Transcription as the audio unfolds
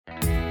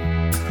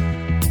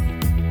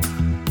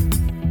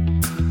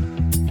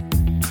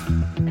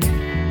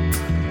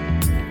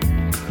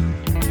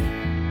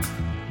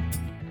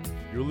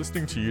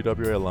listening to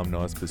UWA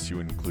Alumni's Pursue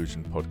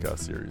Inclusion podcast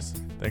series.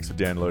 Thanks for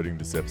downloading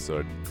this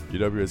episode.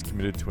 UWA is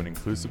committed to an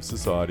inclusive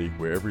society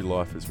where every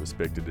life is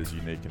respected as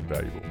unique and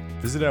valuable.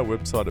 Visit our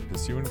website at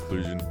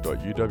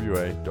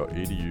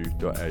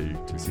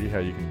pursueinclusion.uwa.edu.au to see how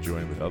you can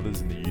join with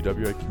others in the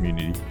UWA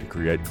community to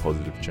create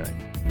positive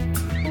change.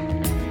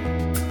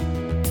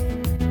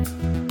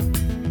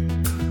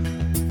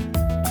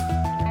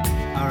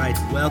 All right,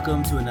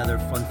 welcome to another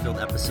fun-filled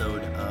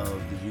episode of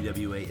the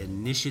UWA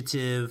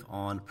Initiative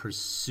on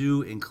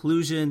Pursue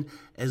Inclusion,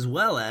 as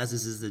well as,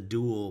 this is the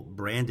dual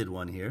branded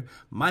one here,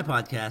 my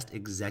podcast,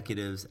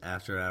 Executives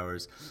After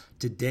Hours.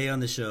 Today on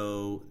the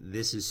show,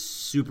 this is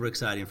super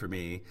exciting for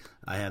me.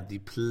 I have the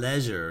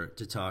pleasure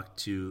to talk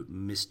to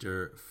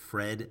Mr.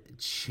 Fred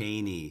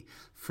Chaney.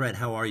 Fred,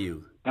 how are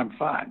you? I'm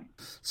fine.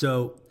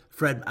 So,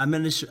 Fred, I'm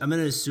going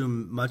to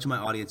assume much of my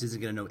audience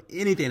isn't going to know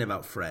anything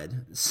about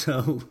Fred.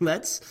 So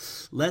let's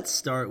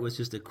start with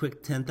just a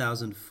quick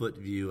 10,000-foot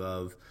view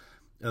of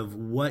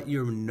what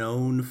you're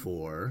known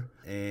for,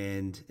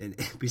 and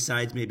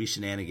besides maybe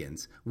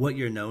shenanigans, what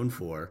you're known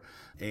for,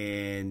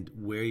 and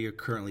where you're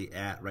currently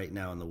at right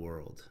now in the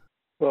world.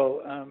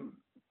 Well,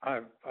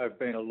 I've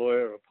been a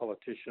lawyer, a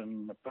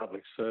politician, a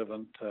public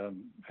servant,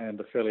 and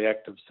a fairly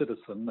active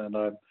citizen, and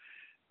I'm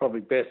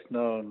probably best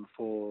known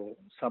for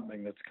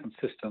something that's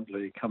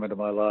consistently come into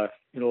my life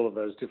in all of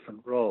those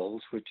different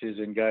roles, which is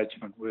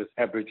engagement with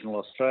Aboriginal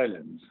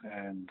Australians.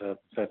 And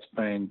that's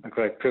been a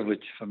great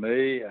privilege for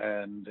me,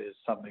 and is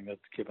something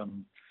that's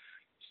given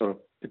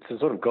it's a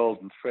sort of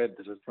golden thread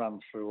that has run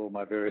through all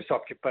my various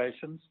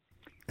occupations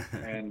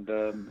and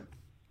a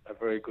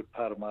very good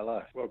part of my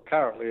life. Well,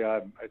 currently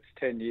it's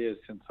 10 years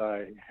since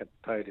I had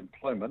paid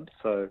employment,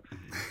 so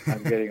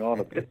I'm getting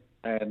on a bit.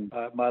 And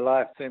my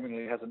life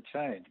seemingly hasn't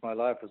changed. My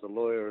life as a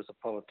lawyer, as a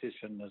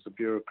politician, as a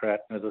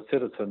bureaucrat, as a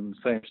citizen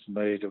seems to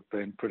me to have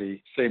been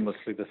pretty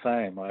seamlessly the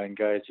same. I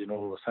engage in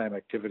all the same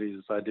activities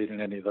as I did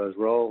in any of those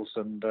roles,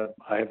 and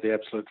I have the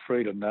absolute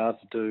freedom now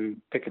to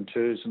pick and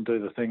choose and do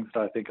the things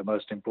that I think are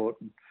most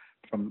important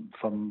from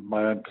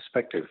my own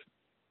perspective.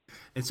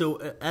 And so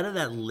out of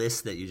that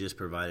list that you just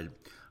provided,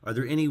 are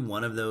there any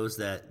one of those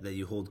that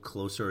you hold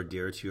closer or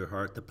dear to your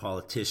heart? The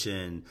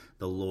politician,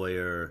 the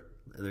lawyer?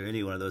 Are there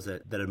any one of those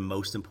that are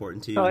most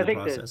important to you in the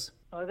process?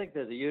 I think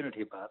there's a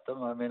unity about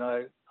them. I mean,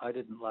 I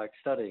didn't like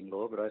studying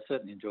law, but I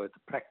certainly enjoyed the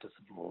practice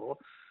of law,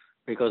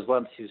 because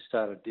once you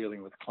started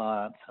dealing with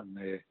clients and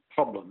their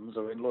problems,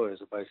 I mean, lawyers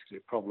are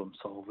basically problem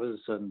solvers,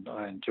 and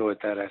I enjoyed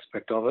that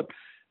aspect of it.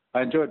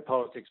 I enjoyed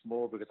politics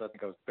more because I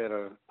think I was a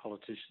better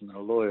politician than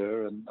a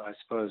lawyer, and I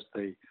suppose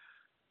the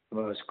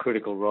most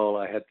critical role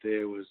I had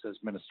there was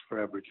as Minister for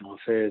Aboriginal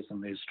Affairs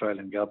in the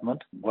Australian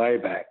government way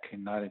back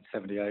in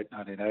 1978,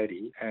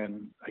 1980.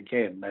 And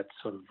again, that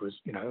sort of was,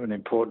 an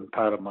important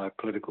part of my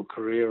political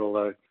career,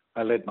 although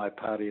I led my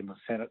party in the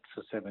Senate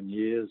for 7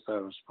 years. I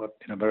was what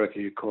in America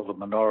you call a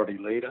minority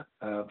leader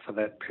for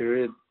that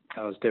period.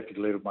 I was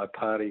deputy leader of my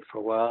party for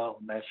a while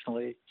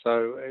nationally.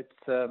 So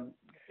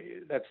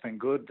that's been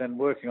good. Then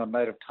working on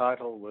native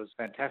title was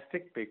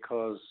fantastic,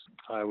 because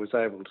I was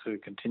able to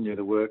continue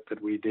the work that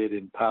we did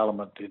in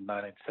Parliament in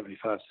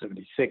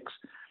 1975-76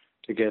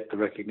 to get the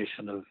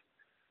recognition of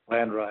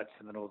land rights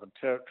in the Northern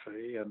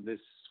Territory, and this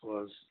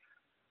was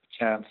a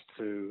chance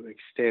to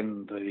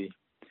extend the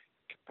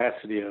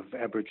capacity of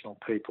Aboriginal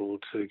people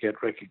to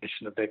get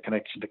recognition of their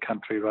connection to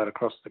country right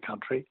across the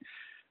country.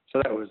 So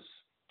that was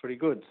pretty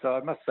good. So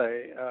I must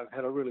say I've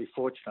had a really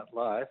fortunate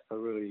life, a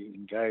really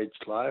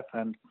engaged life,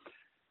 and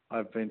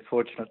I've been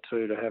fortunate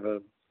too to have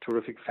a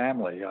terrific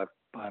family.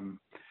 I'm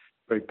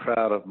very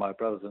proud of my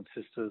brothers and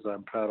sisters.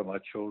 I'm proud of my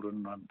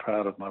children. I'm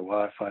proud of my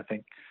wife. I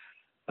think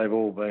they've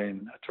all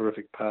been a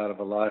terrific part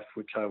of a life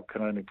which I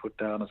can only put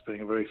down as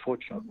being a very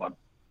fortunate one.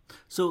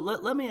 So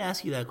let me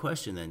ask you that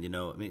question then.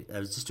 I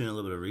was just doing a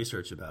little bit of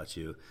research about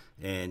you,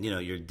 and,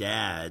 your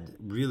dad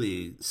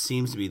really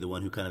seems to be the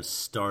one who kind of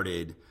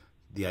started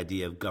the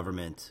idea of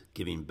government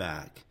giving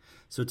back.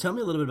 So tell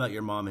me a little bit about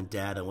your mom and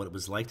dad and what it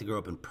was like to grow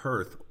up in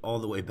Perth all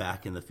the way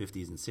back in the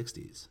 50s and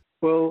 60s.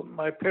 Well,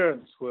 my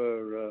parents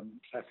were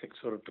classic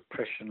sort of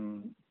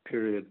Depression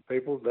period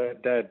people.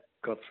 Dad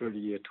got through to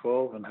year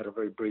 12 and had a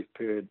very brief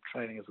period of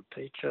training as a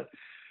teacher.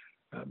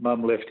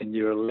 Mum left in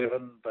year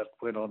 11 but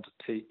went on to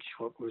teach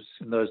what was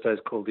in those days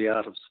called the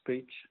art of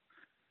speech,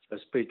 so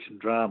speech and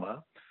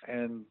drama.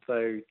 And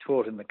they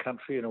taught in the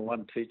country in a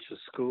one-teacher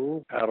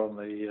school out on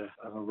a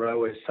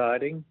railway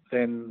siding.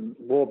 Then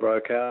war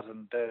broke out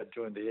and Dad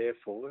joined the Air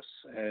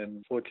Force.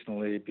 And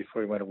fortunately,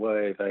 before he went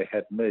away, they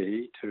had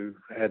me to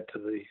add to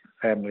the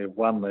family of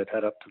one they'd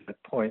had up to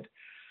that point.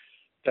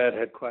 Dad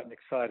had quite an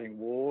exciting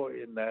war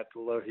in that,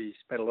 although he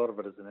spent a lot of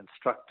it as an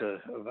instructor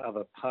of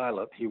other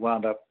pilots, he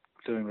wound up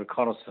doing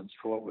reconnaissance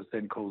for what was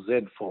then called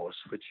Z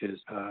Force, which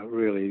is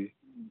really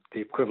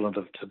the equivalent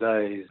of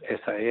today's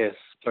SAS.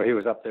 So he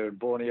was up there in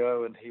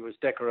Borneo, and he was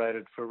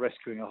decorated for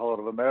rescuing a whole lot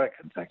of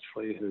Americans,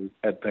 actually, who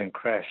had been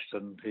crashed,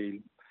 and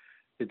he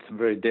did some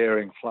very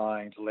daring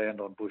flying to land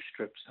on bush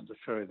strips and to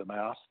ferry them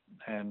out,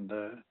 and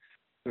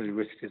really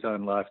risked his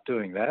own life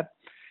doing that.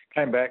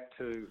 came back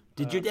to...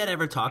 Did your dad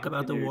ever talk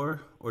about the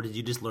war, or did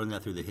you just learn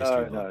that through the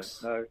history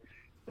books?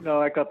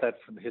 No, I got that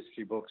from the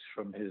history books,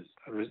 from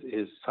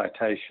his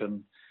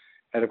citation.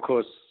 And, of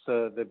course,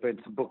 there have been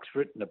some books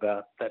written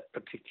about that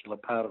particular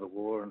part of the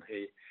war, and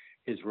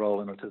his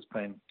role in it has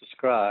been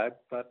described.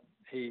 But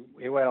he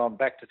went on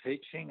back to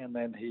teaching, and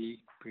then he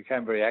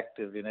became very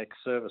active in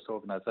ex-service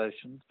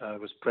organisations,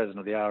 was president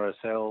of the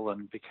RSL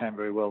and became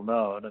very well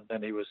known. And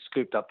then he was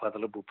scooped up by the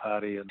Liberal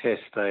Party and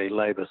test a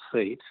Labor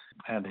seat,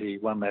 and he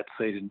won that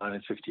seat in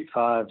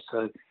 1955.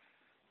 So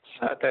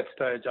at that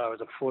stage, I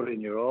was a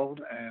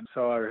 14-year-old, and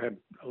so I had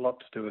a lot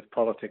to do with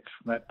politics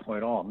from that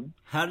point on.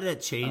 How did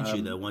that change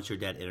you, though, once your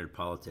dad entered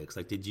politics?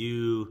 Like, did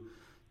you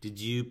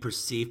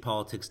perceive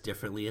politics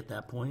differently at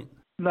that point?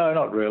 No,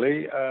 not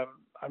really.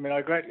 I mean,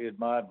 I greatly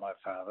admired my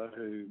father,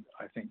 who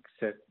I think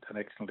set an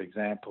excellent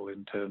example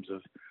in terms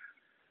of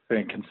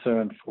being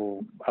concerned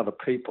for other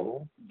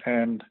people.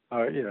 And,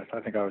 I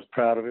think I was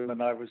proud of him,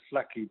 and I was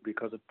lucky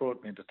because it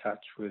brought me into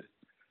touch with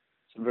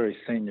some very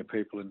senior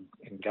people in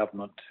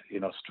government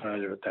in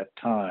Australia at that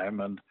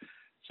time. And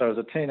so as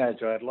a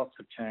teenager, I had lots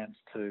of chance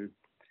to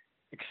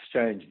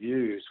exchange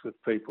views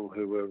with people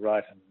who were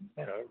right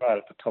at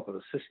the top of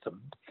the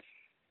system.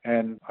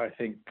 And I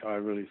think I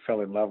really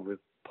fell in love with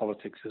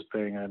politics as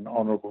being an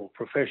honourable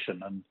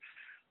profession. And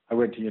I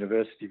went to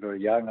university very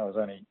young. I was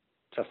only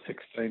just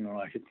 16 when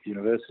I hit the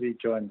university,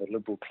 joined the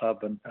Liberal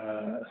Club, and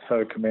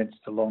so commenced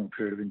a long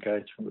period of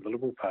engagement with the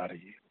Liberal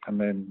Party. And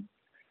then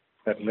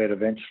that led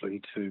eventually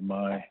to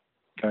my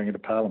going into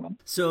Parliament.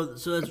 So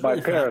that's my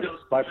really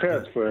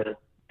parents were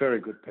very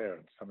good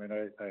parents. I mean,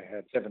 they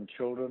had 7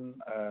 children,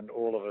 and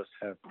all of us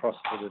have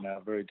prospered in our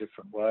very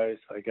different ways.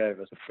 They gave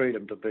us the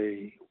freedom to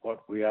be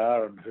what we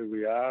are and who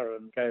we are,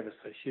 and gave us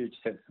a huge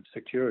sense of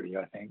security,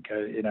 I think,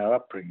 in our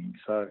upbringing.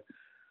 So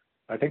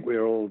I think we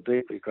are all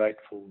deeply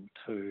grateful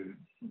to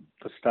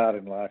the start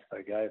in life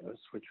they gave us,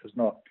 which was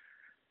not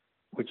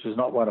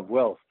one of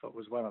wealth, but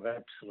was one of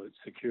absolute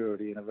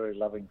security in a very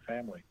loving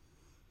family.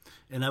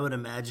 And I would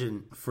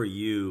imagine for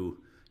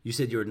you, you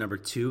said you were number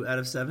 2 out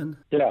of 7?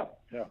 Yeah.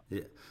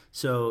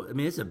 So, I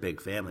mean, it's a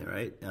big family,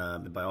 right?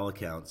 By all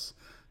accounts.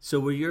 So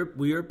were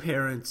your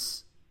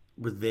parents,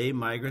 were they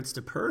migrants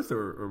to Perth,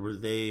 or were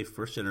they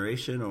first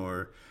generation?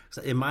 Or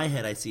in my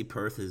head, I see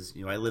Perth as,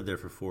 I lived there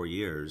for 4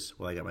 years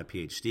while I got my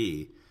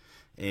PhD,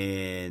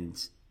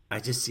 and I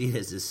just see it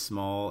as this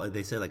small,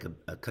 they say like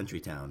a country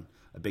town,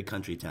 a big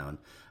country town.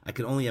 I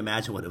can only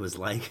imagine what it was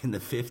like in the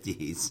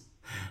 50s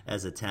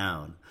as a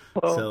town.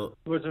 Well, so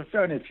it was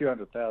only a few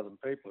 100,000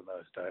 people in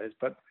those days,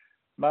 but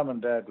Mum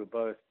and Dad were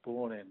both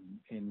born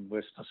in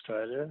Western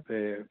Australia.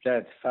 Their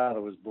dad's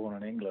father was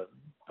born in England,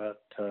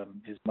 but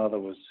his mother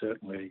was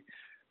certainly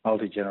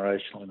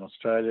multi-generational in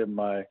Australia.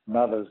 My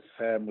mother's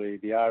family,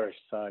 the Irish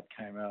side,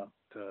 came out,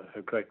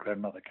 her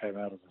great-grandmother came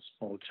out as a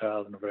small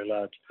child in a very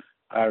large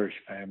Irish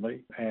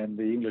family, and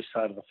the English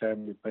side of the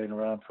family had been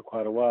around for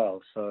quite a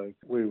while. So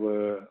they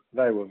were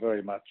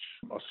very much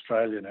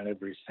Australian in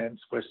every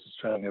sense, West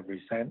Australian in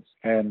every sense,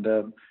 and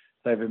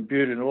they've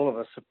imbued in all of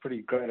us a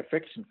pretty great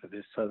affection for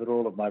this, so that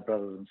all of my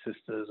brothers and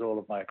sisters, all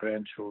of my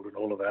grandchildren,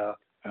 all of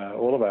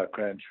our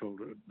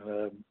grandchildren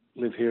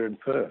live here in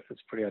Perth.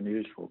 It's pretty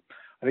unusual.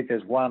 I think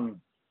there's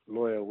one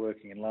lawyer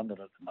working in London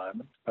at the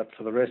moment, but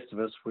for the rest of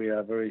us, we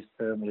are very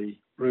firmly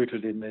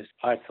rooted in this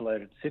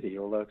isolated city,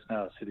 although it's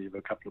now a city of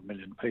a couple of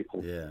million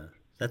people. Yeah,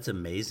 that's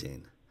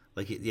amazing.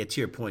 Like, yeah,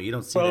 to your point, you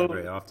don't see that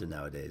very often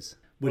nowadays,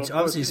 which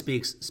obviously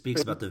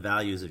speaks about the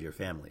values of your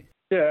family.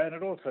 Yeah, and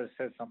it also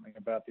says something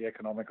about the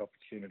economic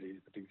opportunities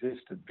that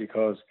existed,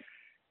 because,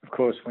 of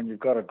course, when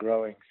you've got a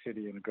growing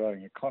city and a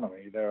growing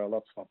economy, there are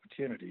lots of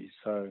opportunities.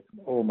 So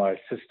all my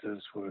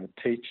sisters were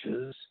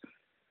teachers.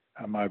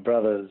 My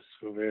brothers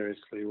were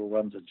variously,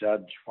 one's a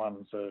judge,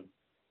 one's a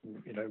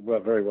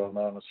very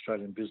well-known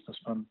Australian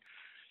businessman,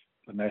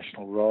 the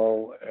national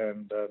role,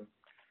 and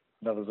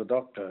another's a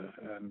doctor.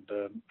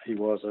 And he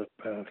was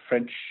a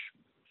French,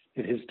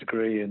 in his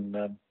degree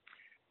in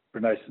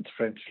Renaissance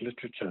French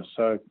literature.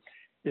 So,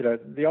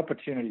 the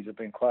opportunities have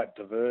been quite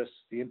diverse.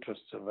 The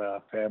interests of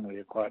our family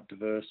are quite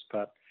diverse,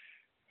 but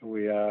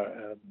we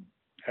are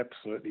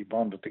absolutely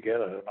bonded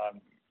together, and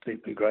I'm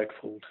deeply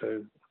grateful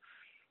to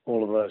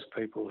all of those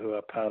people who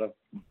are part of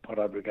what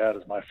I regard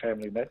as my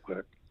family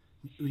network.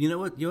 You know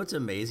what's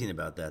amazing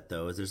about that,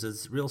 though, is there's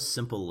this real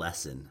simple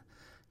lesson,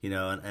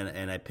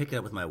 and I pick it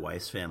up with my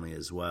wife's family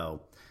as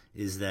well,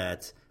 is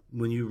that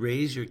when you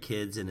raise your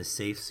kids in a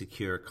safe,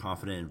 secure,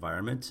 confident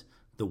environment,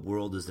 the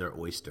world is their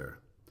oyster,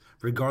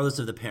 regardless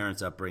of the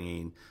parents'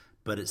 upbringing.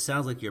 But it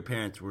sounds like your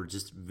parents were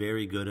just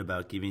very good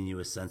about giving you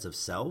a sense of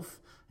self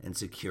and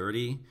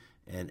security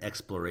and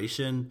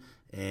exploration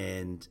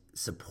and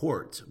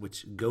support,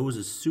 which goes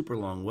a super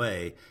long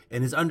way,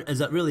 and is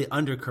that really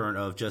undercurrent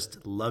of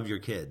just love your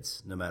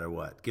kids no matter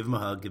what. Give them a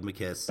hug, give them a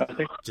kiss,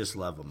 just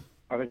love them.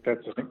 I think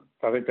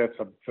that's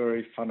a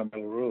very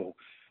fundamental rule.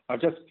 I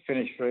just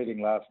finished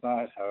reading last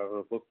night, however,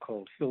 a book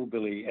called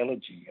Hillbilly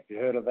Elegy. Have you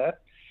heard of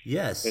that?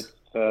 Yes. It's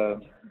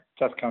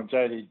just come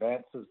J.D.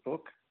 Vance's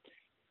book,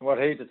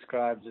 What he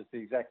describes is the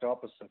exact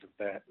opposite of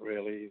that,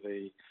 really,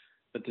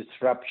 the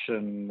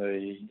disruption,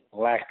 the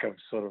lack of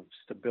sort of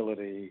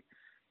stability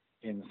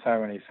in so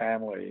many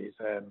families,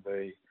 and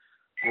the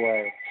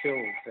way it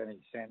kills any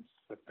sense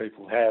that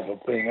people have of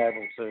being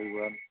able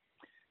to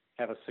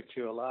have a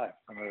secure life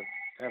and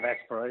have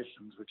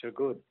aspirations which are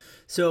good.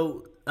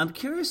 So I'm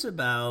curious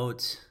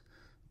about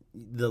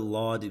the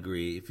law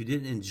degree. If you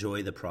didn't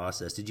enjoy the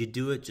process, did you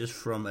do it just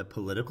from a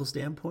political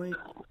standpoint?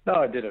 No,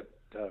 I did it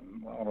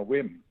on a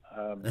whim.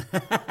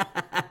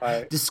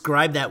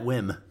 Describe that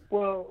whim.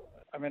 Well,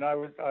 I mean, I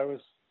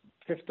was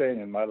 15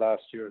 in my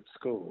last year at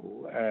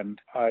school, and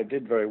I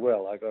did very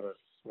well. I got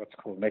what's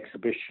called an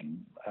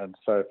exhibition, and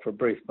so for a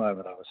brief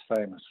moment I was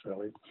famous,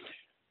 really.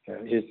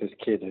 Here's this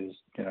kid who's,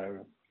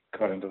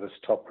 got into this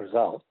top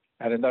result.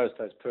 And in those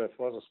days, Perth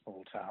was a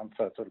small town,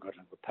 so I sort of got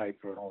into the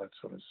paper and all that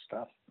sort of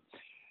stuff.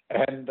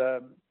 And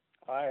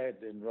I had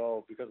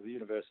enrolled, because the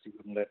university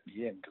wouldn't let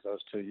me in because I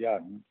was too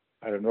young,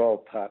 I'd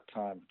enrolled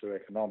part-time to do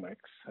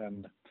economics,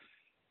 and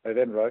they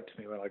then wrote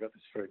to me when I got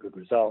this very good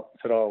result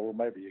and said, oh, well,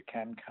 maybe you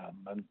can come.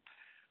 And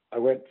I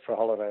went for a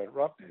holiday at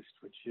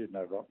Rottnest, which you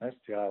know Rottnest,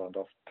 the island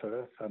off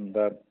Perth, and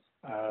a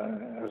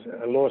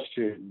law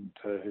student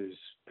who's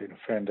been a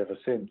friend ever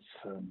since,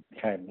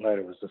 came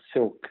later as a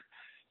silk,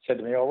 said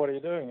to me, oh, what are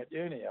you doing at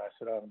uni? I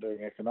said, oh, I'm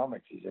doing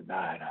economics. He said,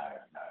 no,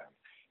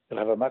 you'll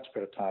have a much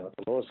better time at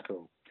the law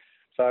school.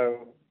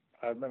 So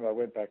I remember I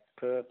went back to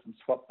Perth and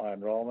swapped my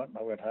enrolment, and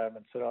I went home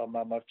and said, oh,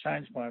 Mum, I've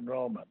changed my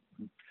enrolment.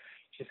 And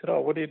she said,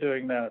 oh, what are you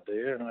doing now,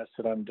 dear? And I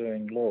said, I'm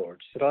doing law. And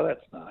she said, oh,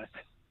 that's nice.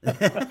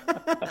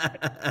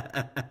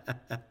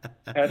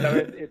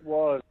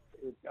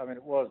 And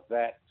it was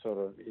that sort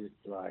of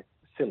like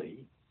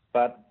silly,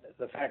 but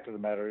the fact of the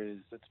matter is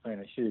it's been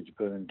a huge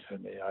boon to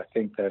me. I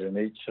think that in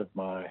each of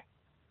my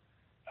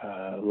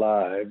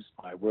lives,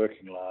 my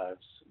working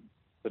lives,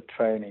 the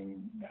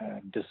training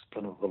and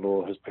discipline of the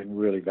law has been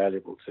really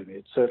valuable to me.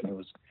 It certainly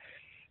was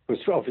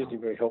obviously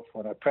very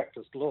helpful when I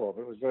practiced law,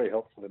 but it was very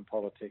helpful in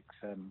politics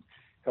and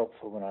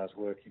helpful when I was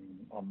working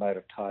on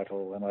native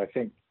title. And I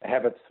think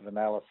habits of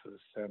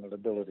analysis and an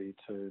ability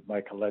to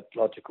make a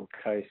logical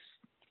case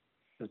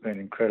has been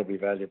incredibly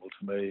valuable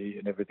to me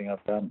in everything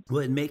I've done.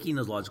 Well, in making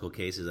those logical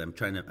cases, I'm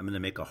going to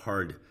make a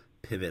hard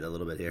pivot a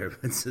little bit here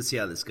to see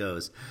how this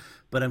goes.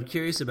 But I'm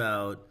curious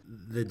about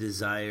the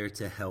desire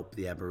to help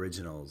the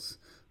Aboriginals.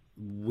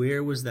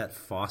 Where was that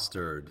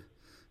fostered,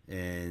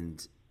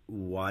 and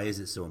why is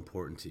it so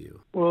important to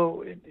you?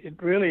 Well,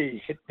 it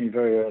really hit me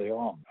very early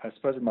on. I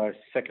suppose in my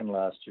second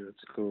last year at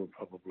school,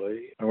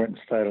 probably, I went and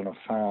stayed on a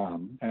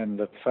farm, and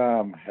the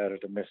farm had a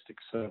domestic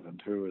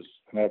servant who was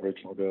an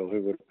Aboriginal girl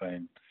who would have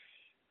been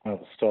one of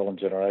the stolen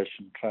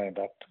generation, trained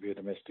up to be a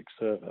domestic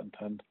servant.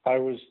 And I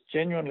was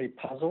genuinely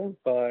puzzled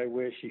by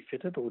where she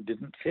fitted or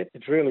didn't fit.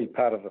 It's really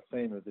part of the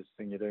theme of this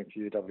thing you're doing for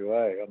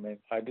UWA. I mean,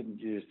 I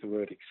didn't use the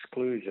word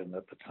exclusion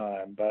at the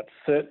time, but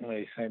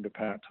certainly seemed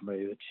apparent to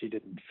me that she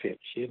didn't fit.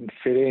 She didn't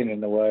fit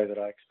in the way that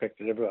I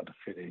expected everyone to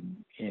fit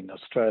in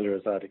Australia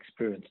as I'd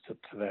experienced it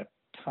to that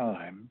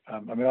time. I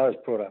was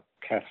brought up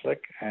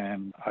Catholic,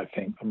 and I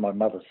think on my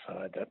mother's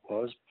side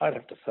I'd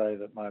have to say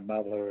that my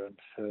mother and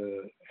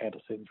her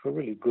antecedents were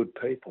really good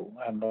people,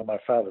 and on my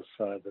father's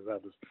side, the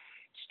rather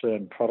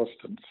stern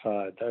Protestant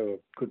side, they were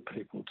good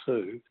people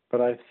too. But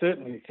I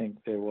certainly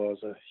think there was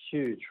a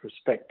huge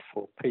respect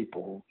for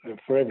people,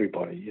 for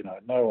everybody.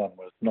 No one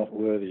was not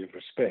worthy of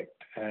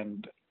respect.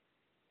 And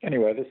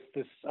anyway,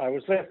 this I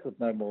was left with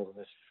no more than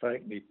this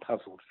vaguely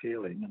puzzled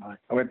feeling, and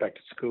I went back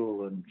to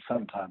school, and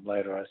sometime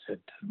later I said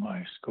to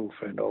my school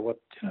friend,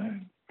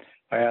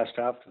 I asked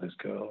after this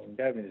girl, and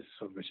gave me this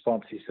sort of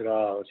response. He said,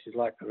 oh, she's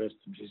like the rest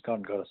of them, she's gone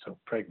and got herself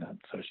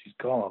pregnant, so she's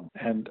gone.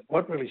 And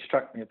what really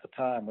struck me at the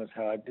time was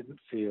how I didn't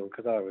feel,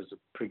 because I was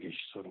a priggish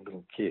sort of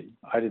little kid,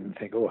 I didn't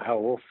think, oh, how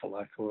awful.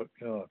 I thought,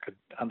 I could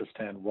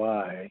understand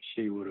why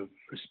she would have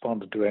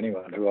responded to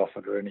anyone who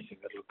offered her anything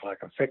that looked like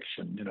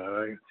affection,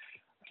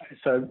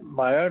 So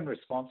my own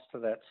response to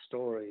that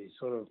story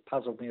sort of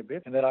puzzled me a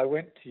bit. And then I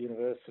went to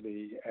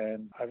university,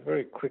 and I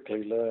very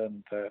quickly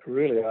learned that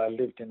really I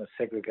lived in a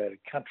segregated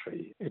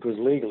country. It was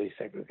legally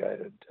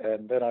segregated.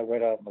 And then I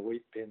went out in the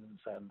wheat bins,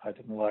 and I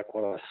didn't like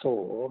what I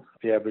saw.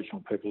 The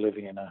Aboriginal people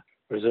living in a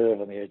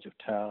reserve on the edge of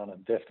town,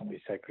 and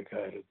definitely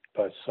segregated,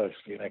 both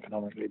socially and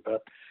economically,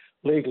 but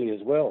legally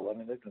as well.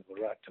 They didn't have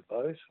the right to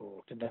vote,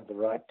 or didn't have the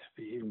right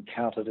to be even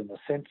counted in the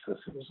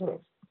census. It was sort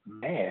of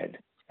mad.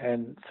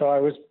 And so I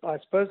was, I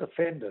suppose,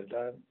 offended.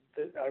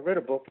 I read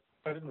a book.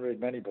 I didn't read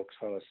many books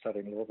while I was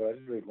studying law, but I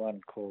did read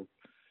one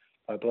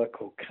by a bloke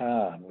called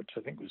Khan, which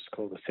I think was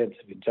called The Sense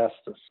of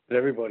Injustice. That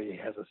everybody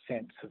has a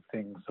sense of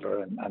things that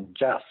are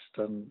unjust,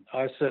 and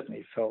I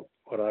certainly felt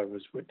what I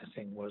was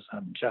witnessing was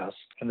unjust.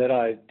 And then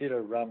I did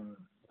a run,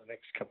 the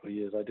next couple of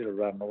years, I did a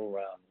run all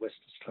around West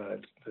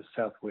Australia, the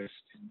southwest,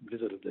 and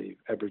visited the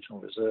Aboriginal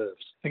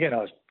reserves. Again, I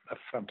was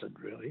affronted,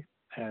 really,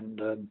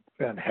 and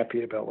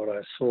unhappy about what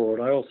I saw.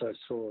 And I also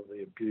saw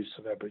the abuse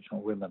of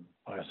Aboriginal women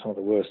by some of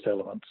the worst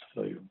elements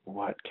of the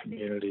white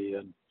community.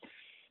 And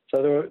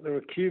so there were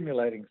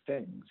accumulating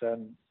things.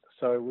 And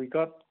so we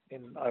got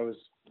in, I was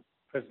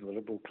president of the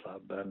Liberal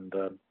Club and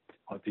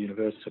at the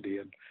university,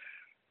 and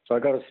so I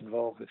got us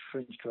involved with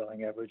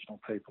fringe-dwelling Aboriginal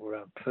people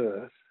around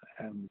Perth,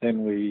 and then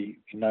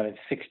in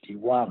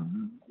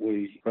 1961,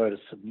 we wrote a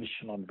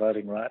submission on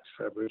voting rights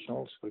for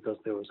Aboriginals because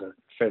there was a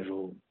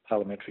federal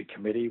parliamentary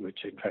committee which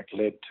in fact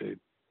led to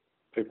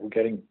people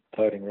getting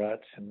voting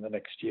rights in the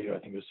next year. I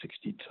think it was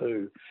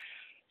 62.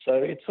 So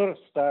it sort of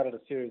started a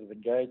series of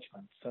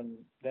engagements, and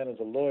then as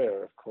a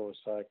lawyer, of course,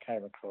 I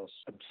came across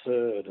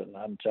absurd and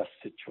unjust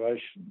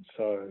situations.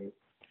 So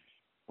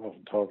I've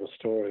often told the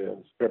story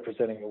of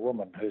representing a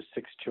woman whose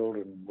 6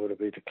 children were to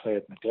be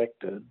declared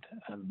neglected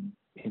and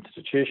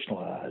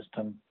institutionalised,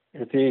 and it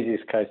was the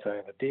easiest case I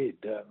ever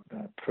did.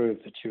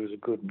 Proved that she was a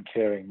good and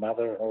caring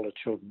mother, and all her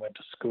children went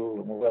to school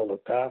and were well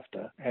looked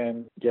after.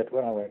 And yet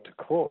when I went to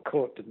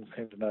court didn't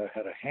seem to know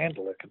how to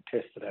handle a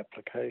contested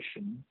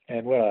application.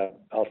 And when I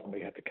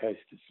ultimately had the case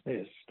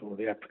dismissed, or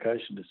the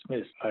application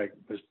dismissed, I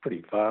was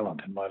pretty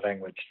violent in my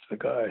language to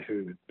the guy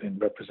who had been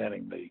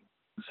representing the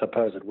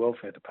supposed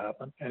welfare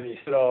department, and he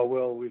said, "Oh,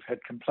 well, we've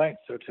had complaints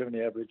there are too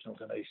many Aboriginals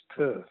in East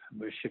Perth and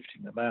we're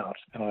shifting them out."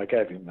 And I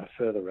gave him a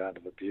further round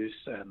of abuse,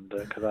 and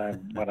because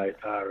I'm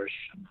 1/8 Irish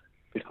and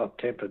a bit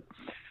hot-tempered,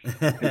 he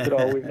said,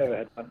 "Oh, we've never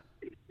had one."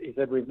 He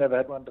said, "We've never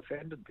had one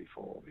defended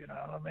before." You know,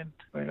 I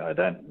mean, I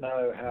don't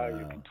know how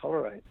you can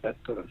tolerate that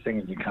sort of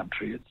thing in your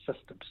country. It's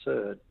just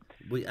absurd.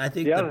 I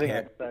think the other thing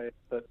I'd say is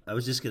that I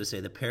was just going to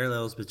say the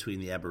parallels between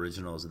the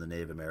Aboriginals and the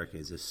Native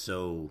Americans is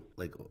so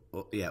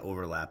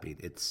overlapping.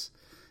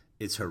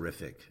 It's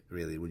horrific,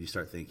 really, when you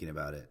start thinking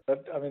about it.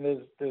 But I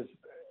mean, there's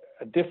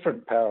a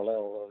different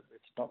parallel.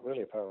 It's not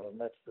really a parallel, and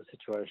that's the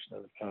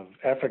situation of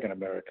African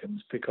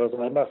Americans. Because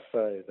I must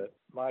say that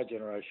my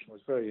generation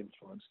was very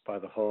influenced by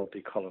the whole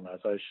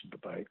decolonisation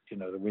debate. You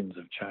know, the winds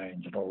of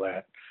change and all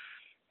that,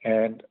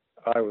 and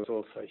I was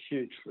also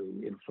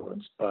hugely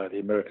influenced by the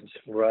American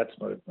Civil Rights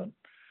Movement,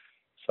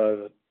 so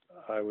that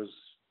I was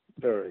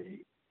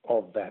very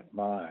of that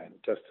mind.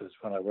 Just as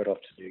when I went off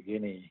to New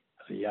Guinea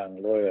as a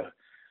young lawyer,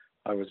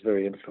 I was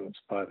very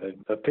influenced by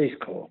the Peace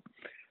Corps.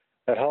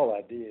 That whole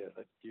idea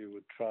that you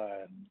would try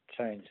and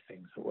change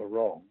things that were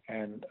wrong.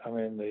 And I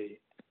mean, the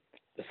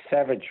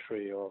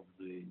savagery of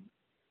the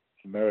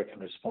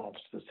American response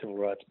to the Civil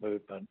Rights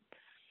Movement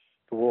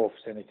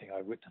dwarfs anything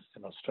I witnessed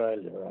in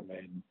Australia. I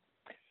mean,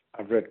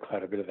 I've read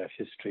quite a bit of that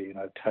history, you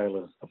know,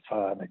 Taylor's The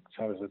Fire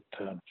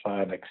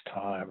Next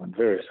Time and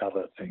various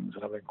other things.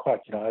 And I've been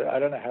quite, you know, I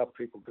don't know how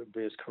people could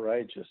be as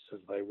courageous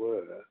as they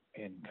were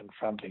in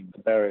confronting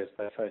the barriers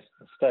they faced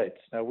in the States.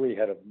 Now, we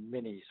had a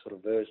mini sort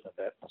of version of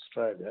that in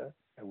Australia,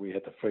 and we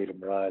had the Freedom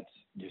Rides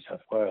in New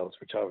South Wales,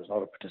 which I was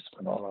not a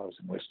participant on. I was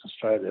in Western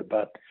Australia,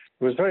 but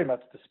it was very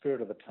much the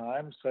spirit of the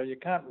time. So you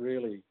can't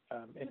really,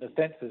 in a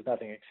sense, there's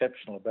nothing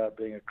exceptional about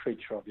being a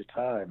creature of your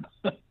time.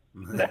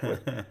 that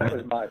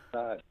was my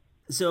time.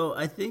 So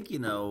I think, you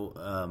know,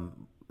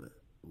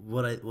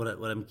 what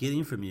I'm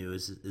getting from you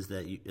is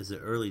that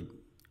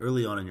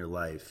early on in your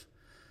life,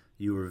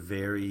 you were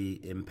very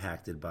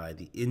impacted by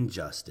the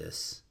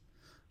injustice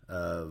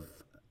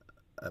of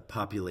a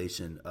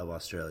population of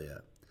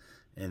Australia,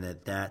 and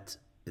that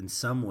in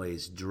some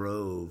ways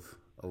drove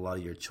a lot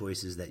of your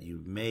choices that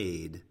you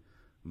made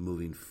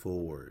moving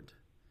forward.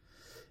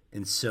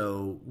 And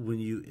so when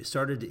you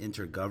started to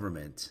enter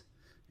government,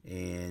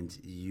 and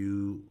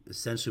you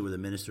essentially were the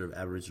Minister of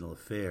Aboriginal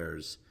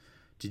Affairs,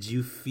 did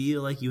you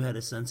feel like you had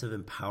a sense of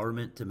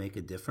empowerment to make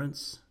a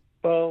difference?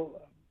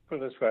 Well,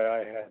 put it this way,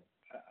 I had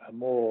a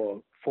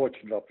more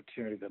fortunate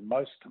opportunity than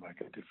most to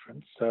make a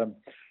difference.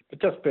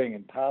 But just being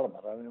in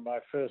Parliament, I mean, my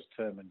first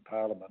term in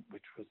Parliament,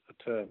 which was the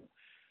term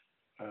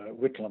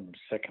Whitlam's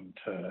second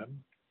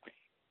term,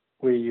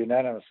 we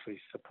unanimously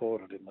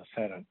supported in the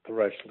Senate the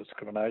Racial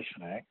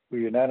Discrimination Act.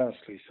 We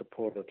unanimously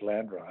supported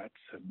land rights,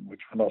 which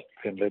were not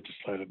then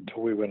legislated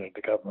until we went into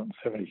government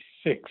in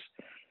 1976.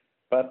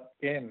 But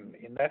in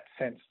that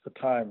sense, the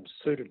time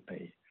suited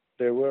me.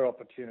 There were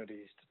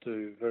opportunities to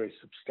do very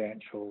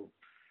substantial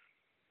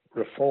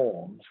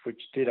reforms,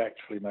 which did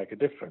actually make a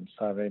difference.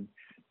 I mean,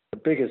 the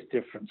biggest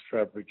difference for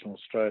Aboriginal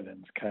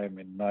Australians came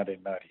in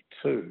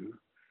 1992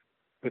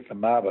 with the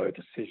Mabo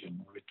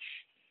decision, which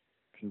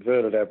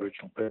converted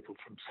Aboriginal people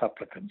from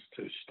supplicants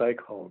to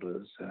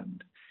stakeholders,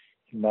 and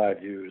in my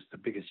view is the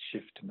biggest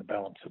shift in the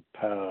balance of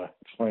power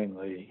between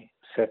the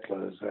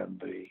settlers and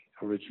the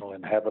original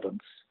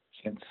inhabitants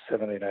since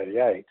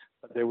 1788.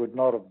 But there would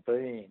not have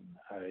been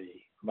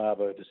a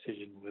Mabo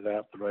decision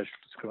without the Racial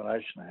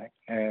Discrimination Act.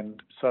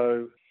 And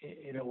so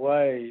in a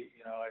way,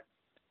 you know,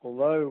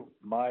 although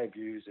my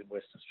views in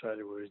Western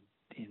Australia were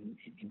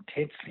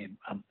intensely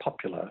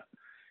unpopular,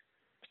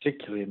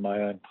 particularly in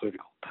my own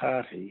political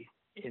party,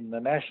 in the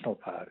National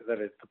Party, that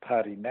is the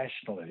party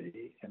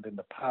nationally, and in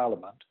the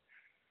Parliament,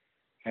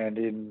 and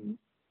in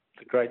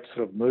the great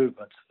sort of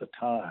movements of the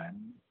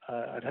time,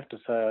 I'd have to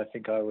say I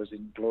think I was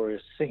in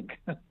glorious sync.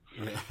 I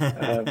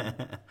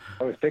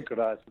was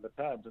synchronised with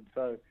the times. And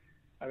so,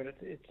 I mean,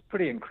 it's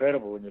pretty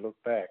incredible when you look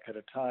back at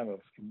a time of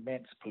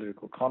immense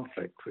political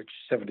conflict, which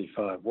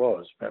 75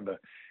 was. Remember,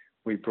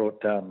 we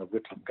brought down the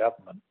Whitlam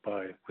government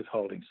by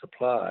withholding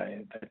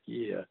supply that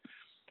year.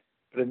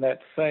 But in that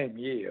same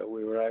year,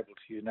 we were able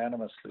to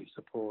unanimously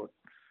support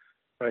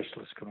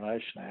Racial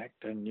Discrimination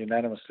Act and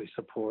unanimously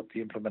support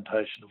the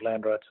implementation of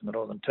land rights in the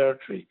Northern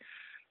Territory.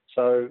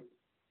 So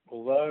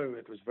although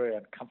it was very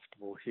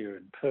uncomfortable here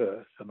in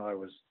Perth, and I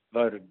was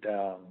voted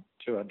down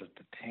 200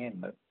 to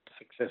 10 at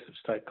successive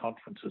state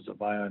conferences of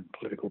my own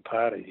political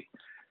party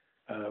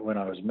when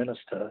I was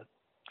minister,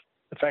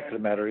 the fact of the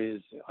matter is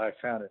I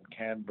found in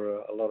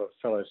Canberra a lot of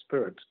fellow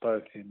spirits,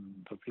 both in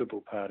the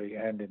Liberal Party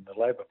and in the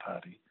Labor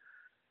Party.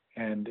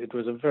 And it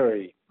was a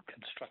very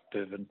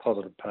constructive and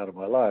positive part of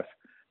my life.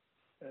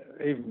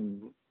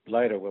 Even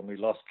later, when we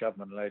lost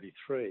government in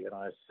 1983, and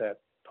I sat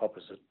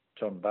opposite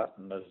John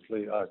Button as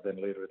leader, I was then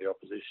leader of the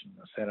opposition in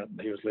the Senate, and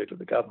he was leader of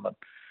the government.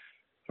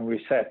 And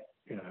we sat,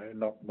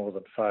 not more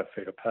than 5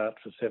 feet apart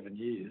for 7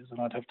 years. And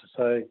I'd have to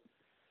say, at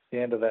the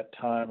end of that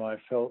time, I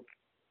felt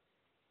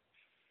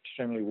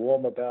extremely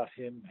warm about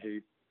him. He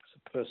was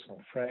a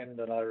personal friend,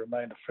 and I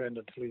remained a friend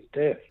until his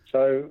death.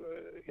 So,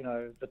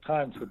 the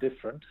times were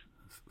different.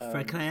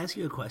 Fred, can I ask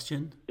you a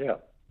question? Yeah.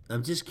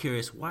 I'm just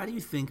curious, why do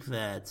you think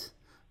that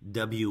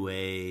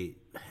WA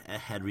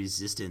had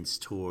resistance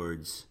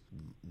towards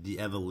the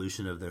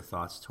evolution of their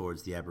thoughts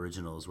towards the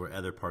Aboriginals, where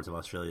other parts of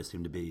Australia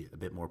seem to be a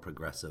bit more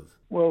progressive?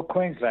 Well,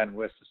 Queensland and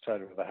West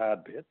Australia were the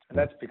hard bit, and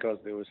that's because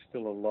there was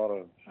still a lot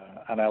of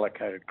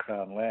unallocated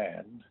Crown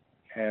land.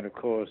 And, of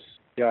course,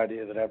 the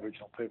idea that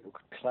Aboriginal people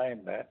could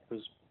claim that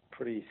was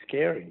pretty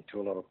scary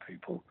to a lot of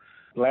people.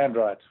 Land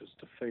rights was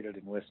defeated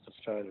in West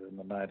Australia in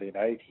the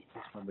 1980s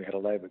when we had a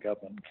Labor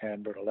government in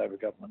Canberra and a Labor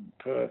government in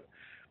Perth,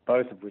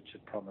 both of which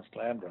had promised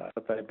land rights.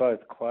 But they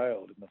both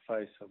quailed in the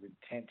face of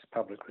intense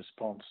public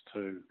response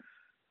to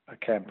a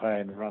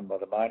campaign run by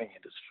the mining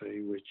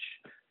industry, which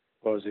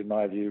was, in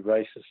my view,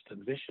 racist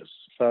and vicious.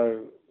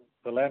 So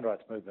the land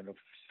rights movement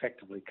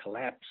effectively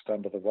collapsed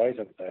under the weight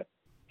of that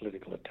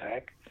political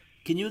attack.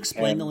 Can you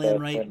explain the land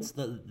rights,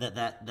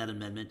 that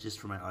amendment, just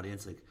for my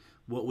audience? Like,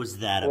 what was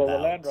that about? Well,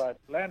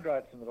 the land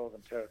rights in the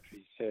Northern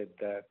Territory said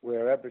that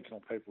where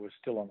Aboriginal people were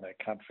still on their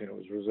country and it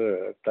was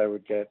reserved, they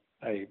would get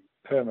a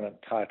permanent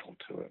title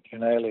to it,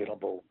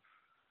 inalienable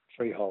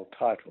freehold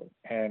title.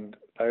 And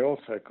they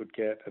also could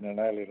get an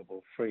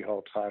inalienable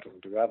freehold title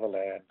to other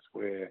lands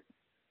where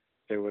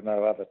there were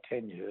no other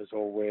tenures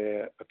or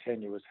where a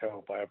tenure was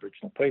held by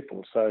Aboriginal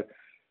people. So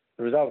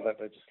the result of that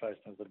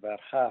legislation is that about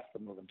half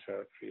the Northern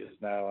Territory is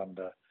now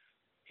under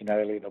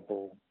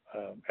inalienable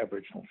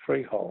Aboriginal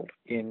freehold.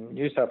 In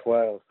New South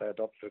Wales, they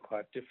adopted a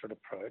quite different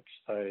approach.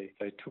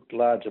 They took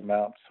large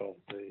amounts of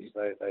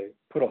they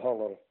put a whole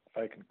lot of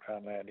vacant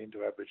Crown land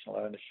into Aboriginal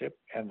ownership,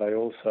 and they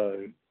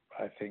also,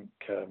 I think,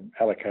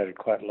 allocated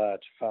quite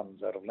large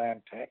funds out of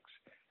land tax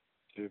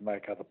to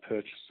make other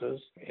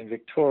purchases. In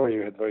Victoria,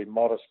 you had very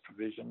modest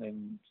provision.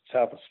 In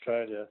South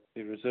Australia,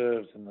 the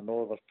reserves in the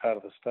northern part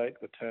of the state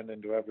were turned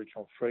into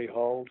Aboriginal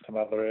freehold, some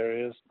other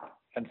areas.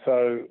 And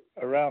so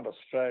around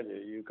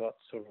Australia, you got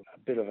sort of a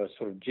bit of a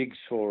sort of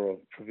jigsaw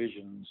of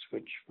provisions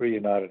which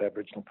reunited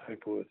Aboriginal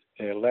people with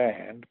their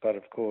land. But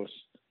of course,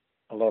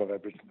 a lot of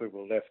Aboriginal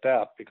people were left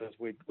out because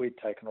we'd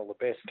taken all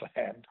the best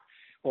land,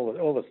 all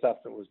the stuff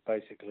that was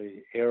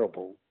basically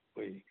arable,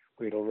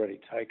 we'd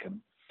already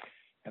taken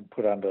and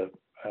put under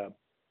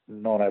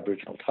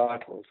non-Aboriginal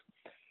titles.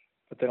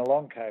 But then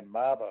along came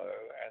Mabo,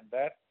 and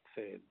that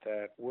said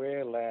that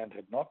where land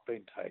had not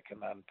been taken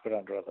and put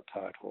under other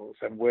titles,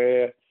 and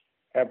where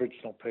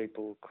Aboriginal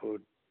people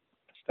could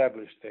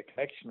establish their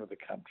connection with the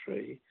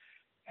country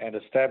and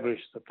establish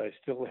that they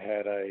still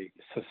had a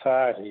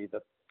society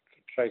that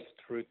could trace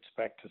its roots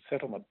back to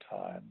settlement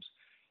times,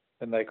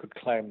 then they could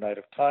claim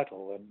native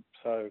title. And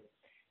so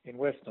in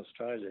Western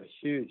Australia,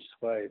 huge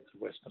swathes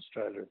of Western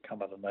Australia have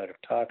come under native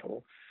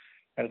title.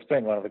 And it's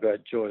been one of the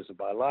great joys of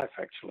my life,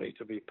 actually,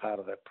 to be part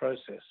of that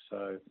process.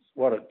 So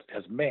what it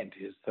has meant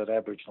is that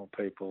Aboriginal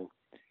people,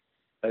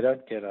 they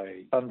don't get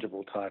a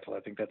fungible title.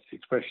 I think that's the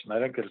expression. They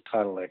don't get a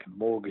title they can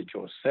mortgage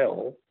or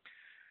sell.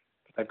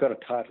 But they've got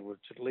a title which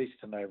at least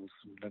enables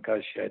them to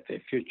negotiate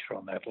their future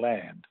on that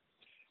land.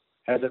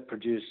 Has it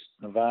produced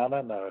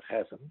nirvana? No, it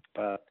hasn't.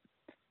 But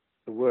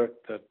the work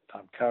that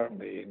I'm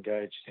currently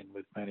engaged in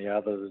with many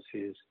others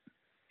is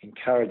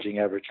encouraging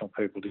Aboriginal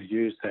people to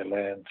use their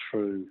land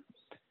through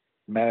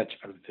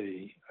management of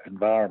the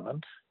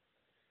environment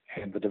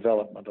and the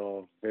development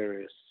of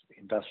various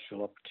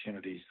industrial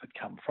opportunities that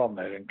come from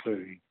that,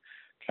 including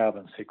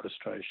carbon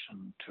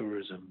sequestration,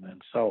 tourism,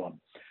 and so on.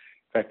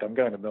 In fact, I'm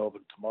going to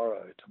Melbourne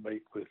tomorrow to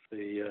meet with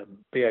the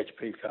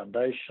BHP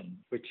Foundation,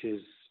 which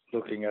is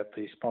looking at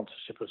the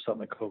sponsorship of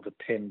something called the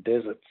 10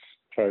 Deserts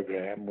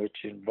program, which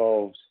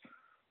involves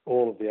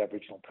all of the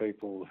Aboriginal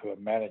people who are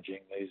managing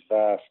these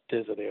vast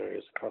desert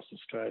areas across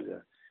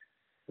Australia,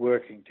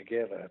 working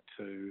together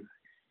to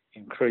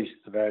increase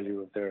the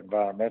value of their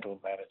environmental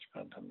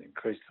management and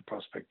increase the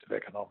prospect of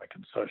economic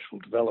and social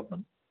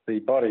development. The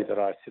body that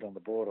I sit on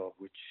the board of,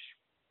 which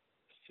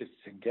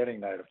assists in getting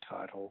native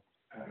title,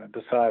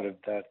 decided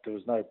that there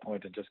was no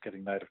point in just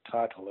getting native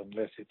title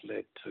unless it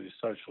led to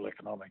social,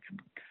 economic and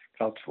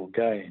cultural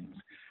gains.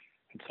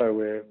 And so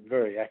we're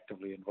very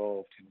actively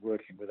involved in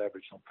working with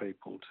Aboriginal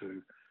people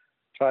to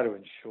try to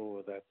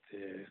ensure that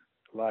their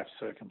life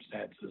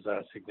circumstances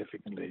are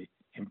significantly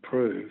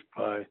improved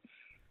by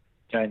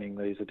gaining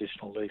these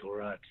additional legal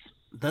rights.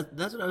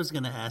 That's what I was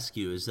going to ask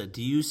you, is that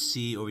do you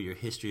see, over your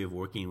history of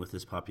working with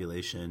this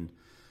population,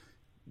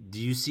 do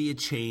you see a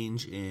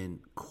change in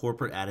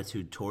corporate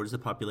attitude towards the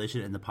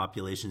population and the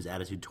population's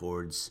attitude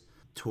towards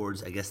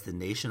I guess, the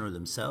nation or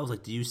themselves?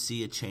 Like, do you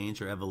see a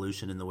change or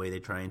evolution in the way they're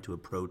trying to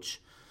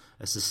approach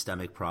a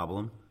systemic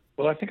problem?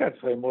 Well, I think I'd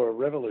say more a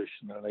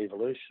revolution than an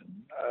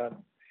evolution,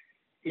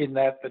 in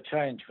that the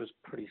change was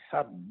pretty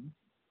sudden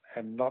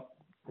and not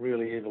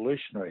really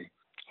evolutionary.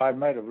 I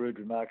made a rude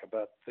remark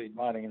about the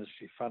mining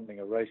industry funding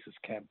a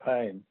racist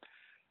campaign.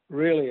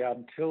 Really,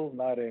 until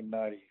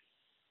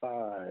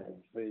 1995,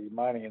 the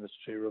mining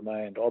industry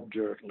remained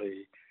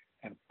obdurately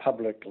and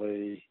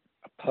publicly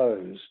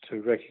opposed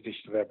to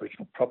recognition of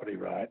Aboriginal property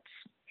rights.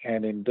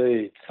 And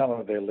indeed, some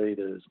of their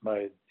leaders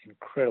made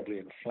incredibly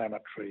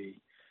inflammatory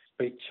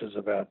speeches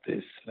about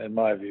this, and in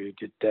my view,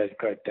 did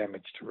great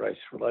damage to race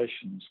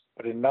relations.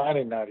 But in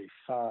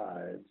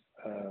 1995,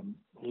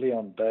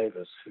 Leon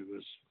Davis, who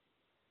was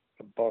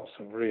the boss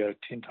of Rio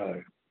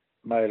Tinto,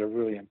 made a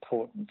really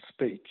important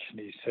speech, and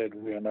he said,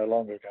 we are no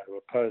longer going to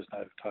oppose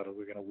native title,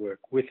 we're going to work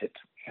with it.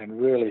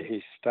 And really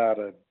he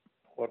started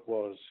what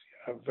was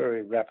a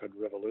very rapid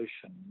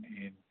revolution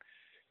in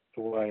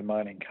the way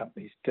mining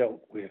companies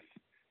dealt with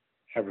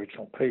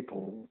Aboriginal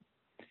people.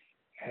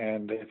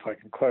 And if I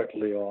can quote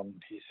Leon,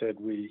 he said,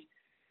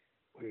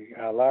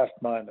 our last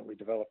mine that we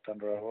developed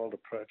under our old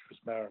approach was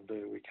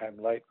Marandoo. We came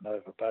late and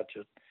over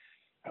budget.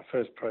 Our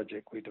first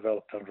project we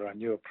developed under our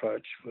new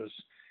approach was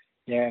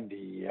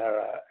Yandi,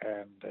 Yarra,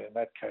 and in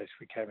that case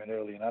we came in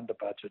early and under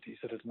budget. He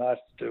said, it's nice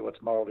to do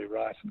what's morally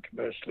right and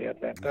commercially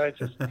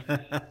advantageous. But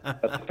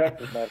the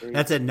fact of the matter is...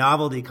 That's a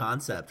novelty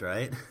concept,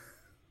 right?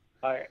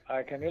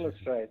 I can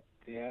illustrate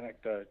the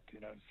anecdote,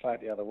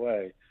 slightly other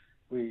way.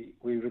 We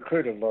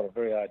recruited a lot of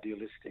very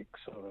idealistic,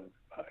 sort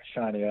of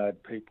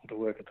shiny-eyed people to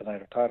work at the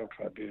Native Title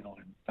Tribunal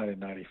in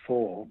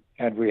 1994,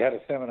 and we had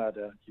a seminar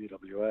down at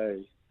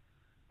UWA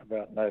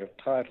about native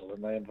title,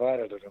 and they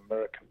invited an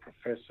American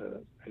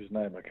professor, whose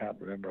name I can't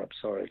remember, I'm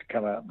sorry, to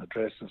come out and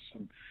address us,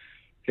 and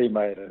he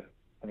made an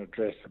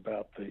address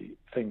about the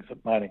things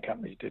that mining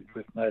companies did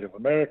with Native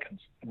Americans.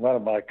 And one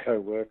of my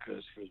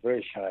co-workers, who was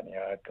very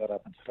shiny-eyed, got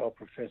up and said,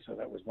 Professor,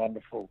 that was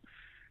wonderful.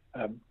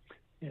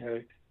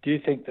 Do you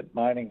think that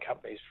mining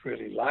companies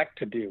really like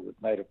to deal with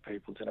Native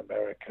peoples in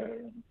America?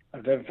 And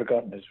I've never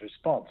forgotten his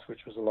response,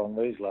 which was along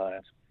these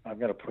lines. I'm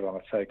going to put on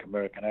a fake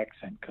American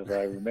accent because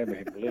I remember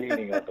him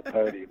leaning on the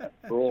podium and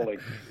brawling.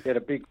 He had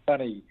a big,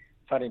 funny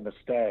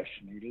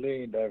moustache, and he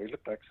leaned over. He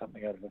looked like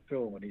something out of a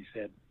film, and he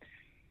said,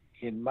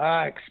 in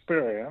my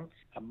experience,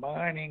 a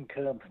mining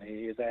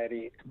company is at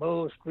its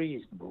most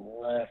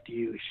reasonable after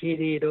you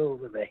hit it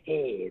over the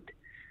head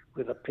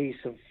with a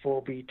piece of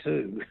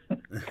 4B2.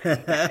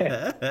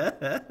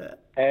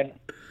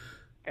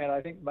 and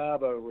I think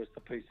Mabo was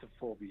the piece of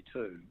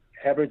 4B2.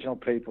 Aboriginal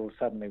people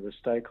suddenly were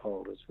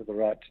stakeholders with the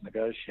right to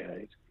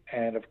negotiate,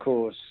 and of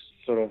course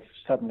sort of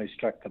suddenly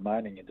struck the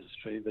mining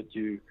industry that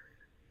you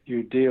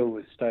deal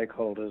with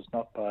stakeholders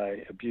not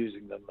by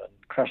abusing them and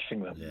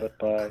crushing them, but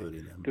by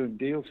doing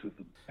deals with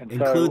them. And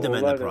include them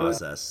in the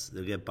process.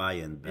 They'll get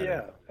buy-in better.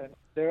 Yeah, and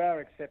there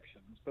are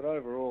exceptions, but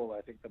overall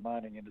I think the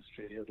mining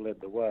industry has led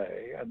the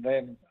way. And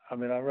then,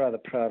 I'm rather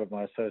proud of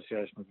my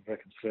association with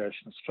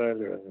Reconciliation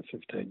Australia over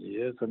 15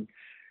 years, and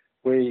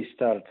we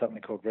started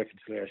something called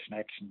Reconciliation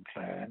Action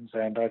Plans,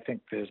 and I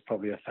think there's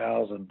probably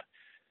 1,000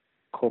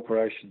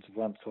 corporations of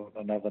one sort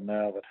or another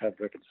now that have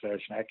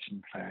Reconciliation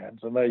Action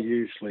Plans, and they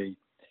usually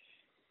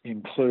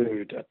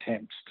include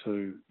attempts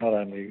to not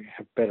only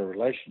have better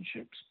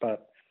relationships,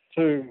 but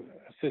to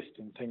assist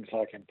in things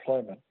like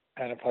employment.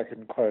 And if I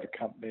can quote a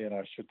company, and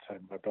I should say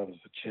my brother's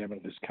the chairman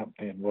of this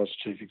company and was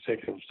chief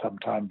executive some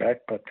time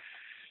back, but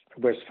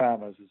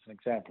Wesfarmers is an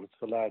example. It's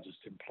the largest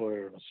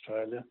employer in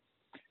Australia.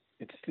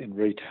 It's in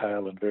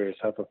retail and various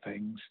other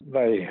things.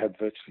 They had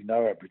virtually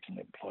no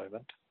Aboriginal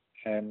employment,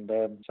 and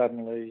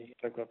suddenly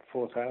they've got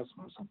 4,000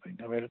 or something.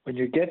 When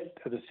you get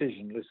a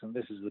decision, listen,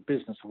 this is the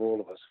business of all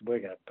of us, and we're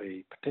going to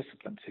be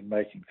participants in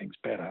making things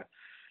better,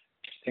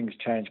 things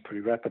change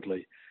pretty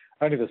rapidly.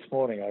 Only this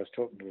morning I was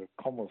talking to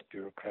a Commonwealth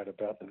bureaucrat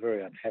about the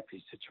very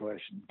unhappy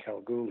situation in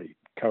Kalgoorlie.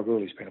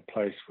 Kalgoorlie's been a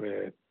place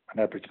where an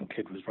Aboriginal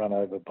kid was run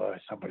over by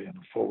somebody in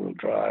a four-wheel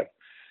drive.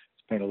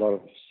 It's been a lot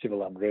of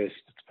civil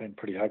unrest. It's been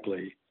pretty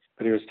ugly.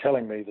 But he was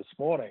telling me this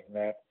morning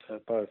that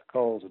both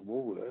Coles and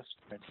Woolworths,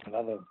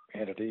 another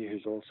entity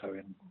who's also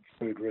in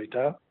food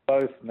retail,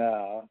 both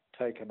now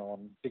taken on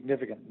a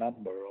significant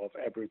number of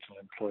Aboriginal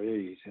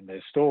employees in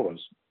their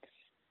stores.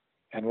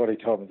 And what he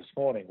told me this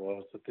morning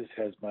was that this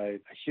has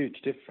made a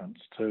huge difference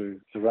to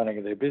the running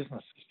of their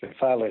businesses. There's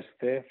far less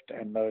theft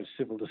and no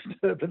civil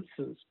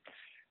disturbances.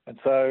 And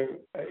so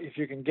if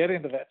you can get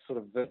into that sort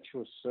of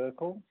virtuous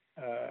circle,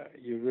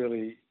 you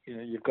really,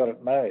 you've got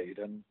it made.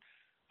 And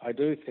I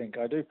do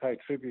pay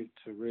tribute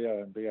to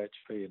Rio and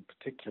BHP in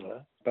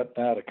particular, but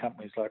now to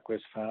companies like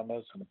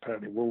Wesfarmers and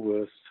apparently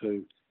Woolworths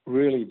who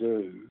really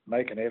do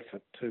make an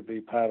effort to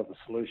be part of the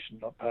solution,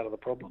 not part of the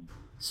problem.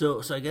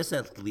 So I guess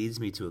that leads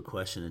me to a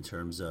question in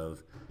terms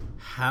of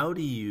how are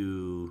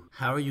you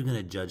going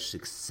to judge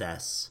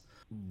success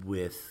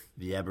with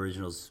the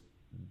Aboriginals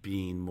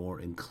being more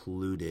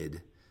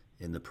included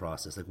in the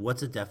process? Like,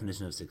 what's a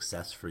definition of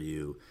success for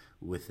you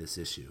with this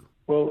issue?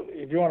 Well,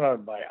 if you want to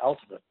know my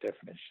ultimate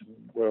definition,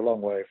 we're a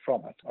long way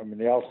from it. I mean,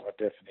 the ultimate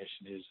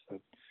definition is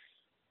that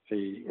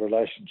the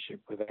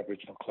relationship with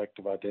Aboriginal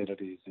collective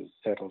identities is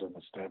settled and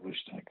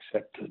established and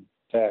accepted,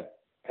 that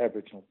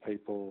Aboriginal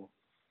people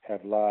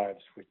have lives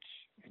which,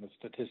 in a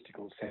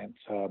statistical sense,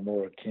 are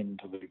more akin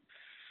to the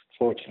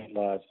fortunate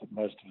lives that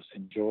most of us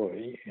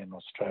enjoy in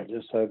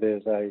Australia. So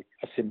there's a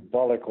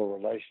symbolical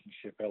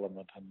relationship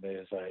element and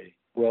there's a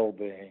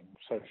well-being,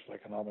 social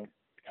economic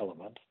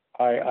element.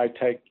 I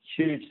take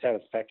huge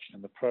satisfaction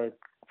in the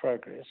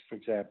progress. For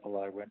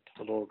example, I went to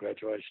the law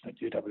graduation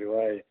at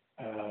UWA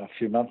a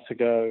few months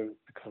ago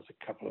because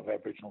a couple of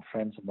Aboriginal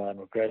friends of mine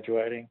were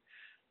graduating.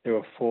 There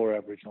were 4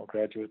 Aboriginal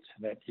graduates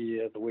in that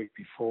year. The week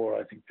before,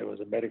 I think there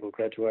was a medical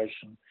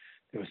graduation.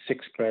 There were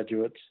 6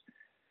 graduates.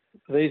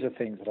 These are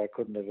things that I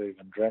couldn't have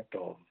even dreamt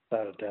of,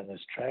 started down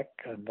this track,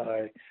 and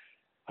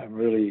I'm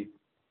really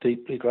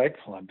deeply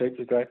grateful. I'm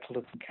deeply grateful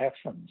to St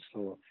Catherine's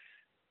for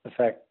the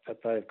fact that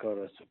they've got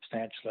a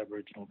substantial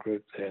Aboriginal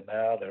group there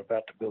now. They're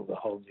about to build a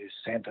whole new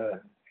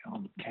centre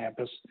on the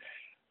campus,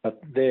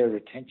 but their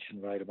retention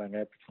rate among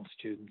Aboriginal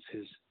students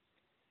is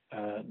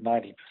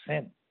 90%,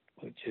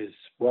 which is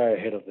way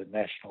ahead of the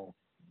national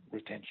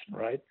retention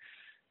rate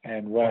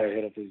and way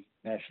ahead of the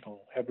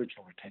national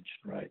Aboriginal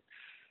retention rate.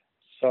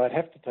 So I'd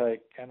have to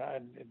take, and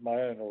in my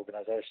own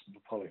organisation, the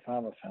Polly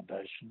Farmer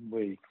Foundation,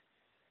 we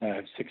now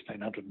have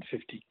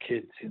 1,650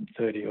 kids in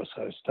 30 or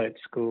so state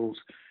schools,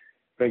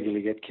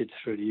 regularly get kids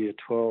through to year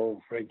 12,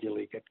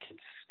 regularly get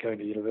kids going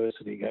to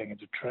university, going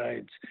into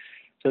trades.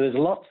 So there's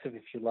lots of,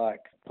 if you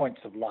like,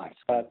 points of light.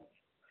 But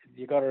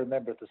you've got to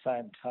remember at the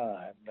same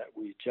time that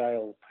we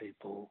jail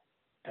people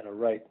at a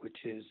rate which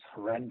is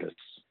horrendous.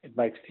 It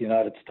makes the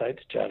United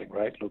States jailing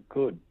rate look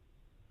good.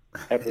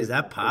 Is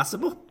that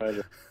possible?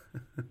 Yeah,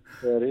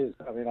 it is.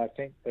 I mean, I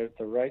think that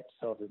the rates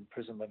of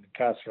imprisonment and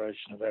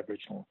incarceration of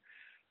Aboriginal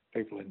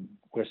people in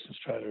Western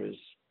Australia is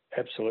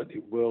absolutely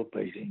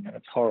world-beating, and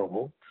it's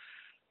horrible.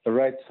 The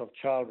rates of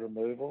child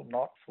removal,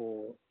 not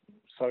for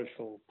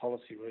social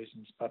policy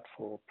reasons, but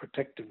for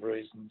protective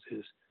reasons,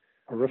 is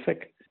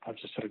horrific. I've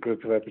just had a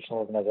group of Aboriginal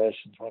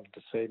organisations wanting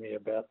to see me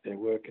about their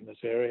work in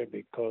this area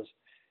because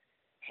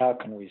how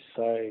can we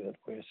say that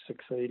we're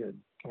succeeded?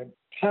 I mean,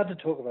 it's hard to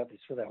talk about this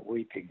without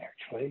weeping,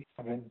 actually.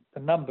 I mean, the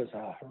numbers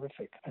are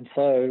horrific. And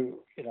so,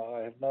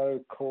 I have no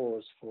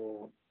cause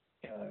for,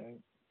 I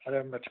don't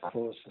have much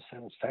cause for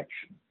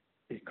satisfaction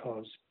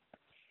because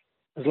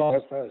as long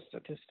as those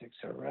statistics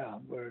are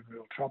around, we're in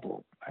real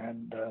trouble.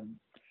 And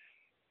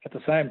at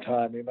the same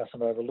time, we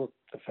mustn't overlook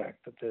the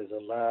fact that there's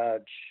a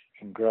large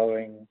and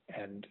growing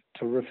and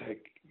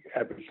terrific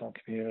Aboriginal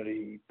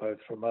community, both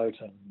remote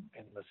and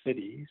in the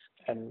cities.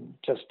 And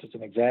just as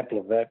an example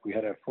of that, we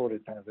had our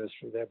 40th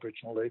anniversary of the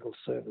Aboriginal Legal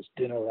Service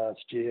dinner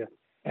last year.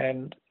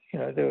 And,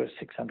 there were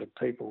 600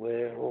 people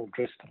there, all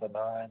dressed to the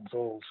nines,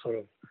 all sort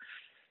of,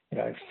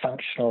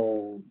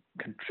 functional,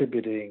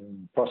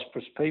 contributing,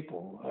 prosperous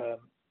people.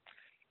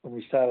 When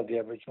we started the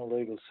Aboriginal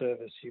Legal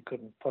Service, you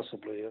couldn't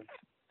possibly have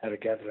had a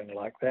gathering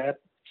like that.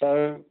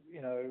 So,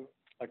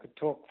 I could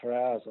talk for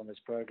hours on this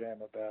program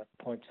about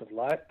points of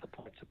light, the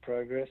points of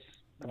progress.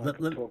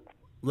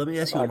 Let me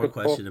ask you one more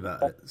question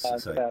about it.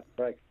 Sorry. About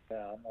breaking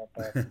down.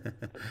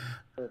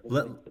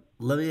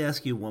 Let me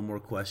ask you one more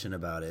question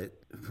about it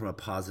from a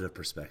positive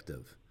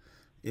perspective.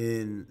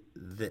 In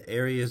the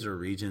areas or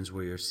regions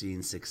where you're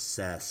seeing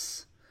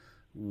success,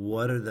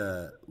 what are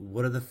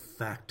the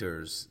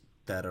factors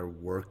that are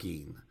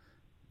working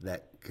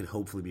that could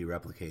hopefully be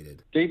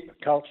replicated? Deep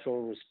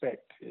cultural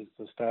respect is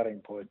the starting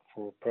point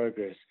for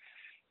progress.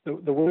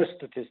 The worst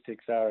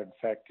statistics are, in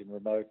fact, in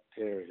remote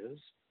areas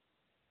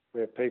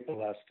where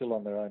people are still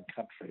on their own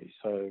country.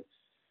 So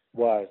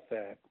why is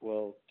that?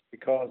 Well,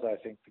 because I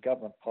think the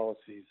government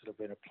policies that have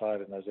been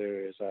applied in those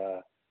areas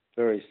are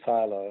very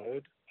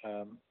siloed,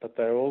 but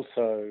they're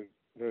also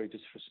very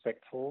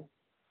disrespectful.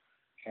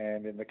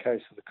 And in the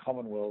case of the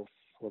Commonwealth,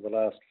 for the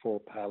last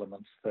 4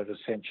 parliaments, they've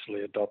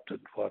essentially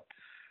adopted what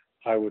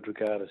I would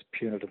regard as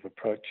punitive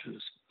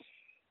approaches.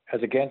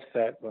 As against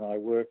that, when I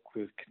work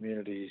with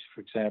communities,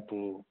 for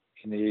example,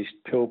 in the East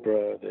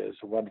Pilbara, there's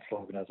a wonderful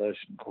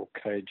organisation called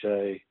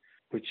KJ,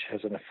 which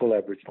has a full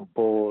Aboriginal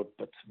board,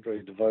 but some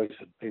very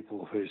devoted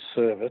people who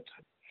serve it.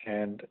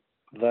 And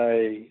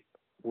they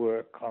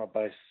work on a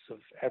basis of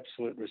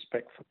absolute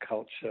respect for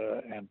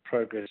culture, and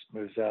progress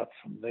moves out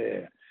from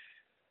there.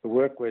 The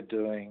work we're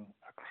doing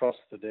across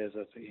the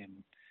desert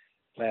in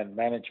land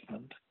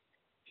management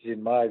is,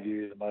 in my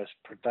view, the most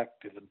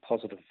productive and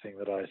positive thing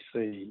that I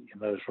see in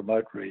those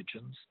remote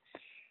regions.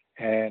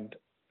 And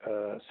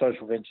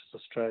Social Ventures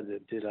Australia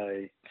did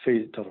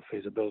not a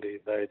feasibility,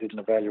 they did an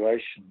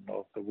evaluation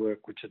of the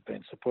work which had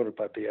been supported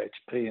by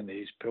BHP in the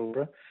East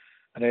Pilbara,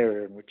 an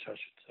area in which I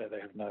should say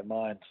they have no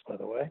mines, by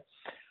the way.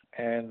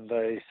 And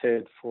they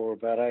said for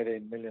about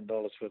 $18 million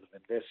worth of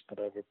investment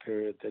over a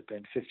period, there'd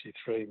been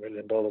 $53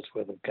 million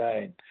worth of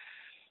gain.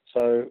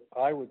 So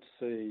I would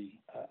see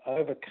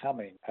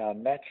overcoming our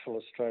natural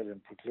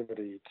Australian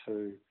proclivity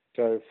to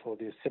go for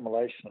the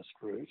assimilationist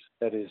route,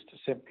 that is to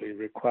simply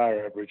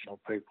require Aboriginal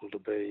people to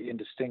be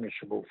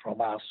indistinguishable from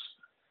us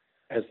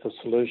as the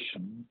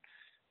solution,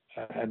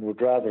 and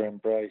would rather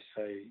embrace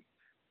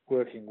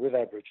working with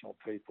Aboriginal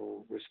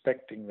people,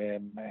 respecting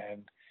them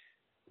and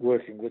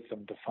working with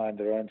them to find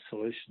their own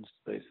solutions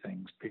to these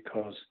things,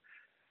 because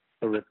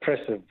the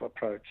repressive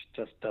approach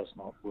just does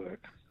not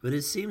work. But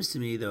it seems to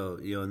me, though,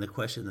 in the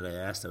question that I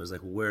asked, I was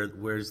like,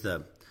 where's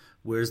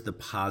the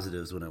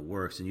positives when it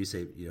works? And you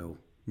say,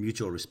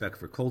 mutual respect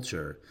for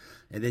culture,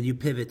 and then you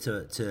pivot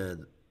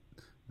to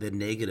the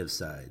negative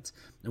sides.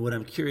 And what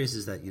I'm curious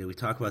is that, we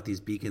talk about these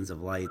beacons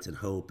of light and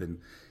hope, and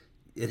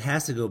it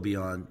has to go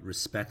beyond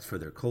respect for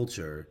their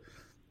culture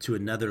to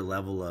another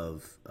level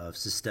of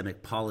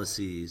systemic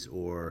policies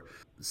or,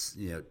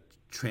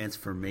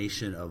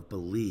 transformation of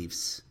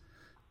beliefs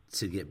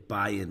to get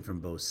buy-in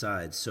from both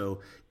sides. So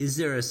is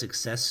there a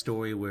success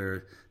story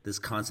where this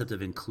concept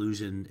of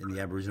inclusion in the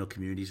Aboriginal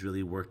communities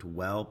really worked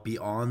well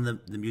beyond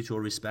the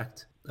mutual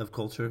respect of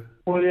culture?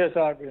 Well, yes,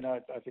 I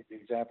think the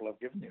example I've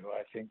given you,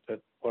 I think that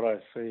what I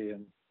see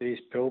in the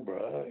East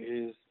Pilbara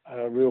is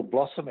a real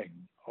blossoming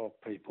of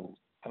people,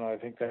 and I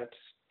think that's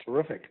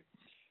terrific.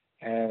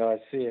 And I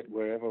see it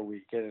wherever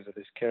we get into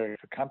this caring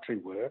for country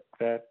work,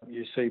 that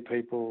you see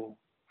people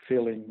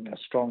feeling a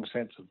strong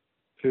sense of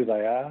who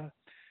they are,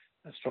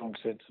 a strong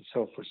sense of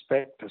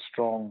self-respect, a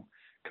strong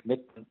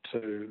commitment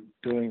to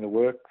doing the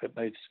work that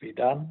needs to be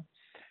done.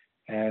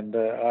 And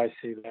I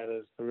see that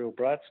as the real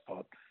bright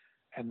spot.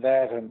 And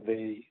that, and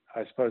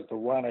I suppose the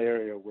one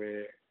area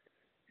where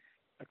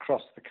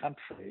across the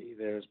country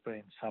there has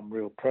been some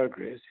real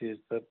progress is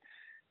that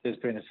there's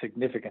been a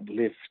significant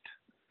lift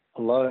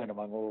alone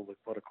among all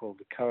what are called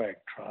the COAG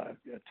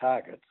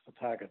targets, the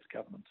targets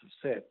governments have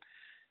set,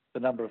 the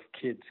number of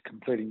kids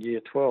completing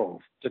Year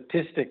 12.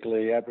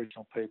 Statistically,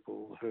 Aboriginal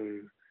people who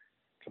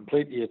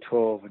complete Year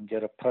 12 and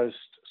get a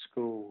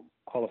post-school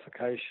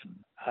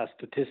qualification are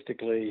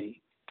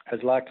statistically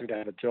as likely to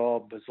have a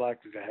job, as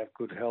likely to have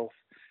good health,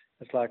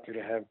 as likely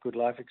to have good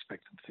life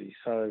expectancy.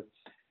 So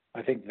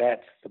I think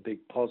that's the big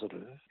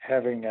positive.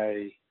 Having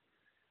an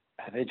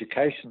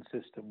education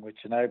system which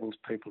enables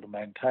people to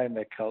maintain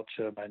their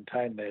culture,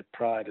 maintain their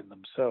pride in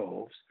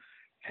themselves,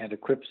 and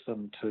equips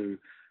them to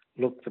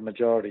look the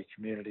majority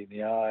community in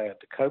the eye and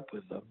to cope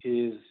with them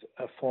is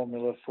a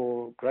formula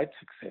for great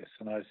success.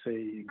 And I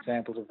see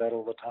examples of that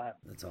all the time.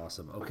 That's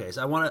awesome. Okay,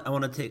 so I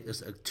want to take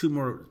this, two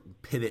more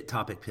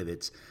topic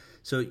pivots.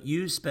 So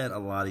you spent a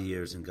lot of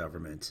years in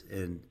government,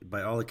 and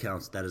by all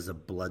accounts, that is a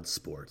blood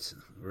sport,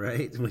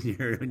 right? When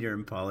you're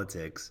in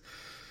politics.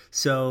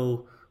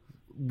 So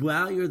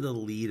while you're the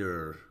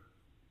leader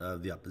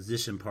of the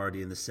opposition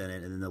party in the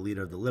Senate and then the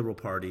leader of the Liberal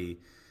Party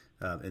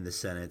in the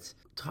Senate,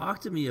 talk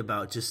to me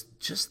about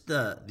just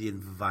the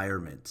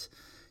environment.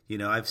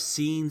 I've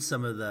seen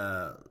some of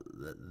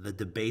the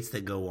debates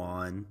that go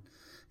on,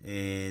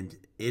 and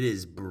it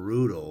is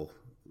brutal.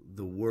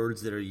 The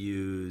words that are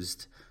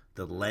used,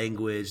 the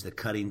language, the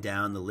cutting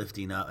down, the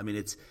lifting up. I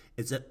mean,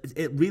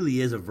 it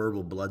really is a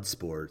verbal blood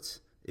sport,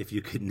 if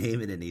you could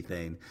name it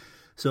anything.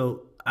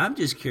 So I'm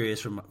just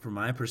curious from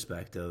my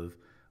perspective,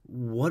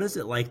 what is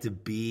it like to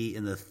be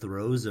in the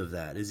throes of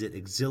that? Is it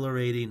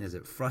exhilarating? Is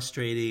it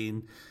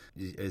frustrating?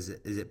 Is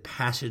it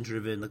passion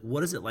driven? Like,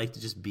 what is it like to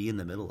just be in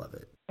the middle of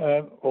it?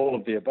 All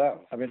of the above.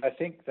 I mean, I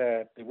think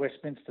that the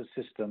Westminster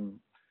system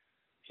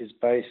is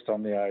based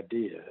on the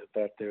idea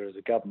that there is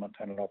a government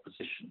and an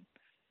opposition,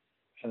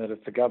 and that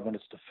if the government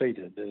is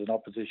defeated, there's an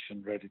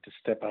opposition ready to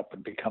step up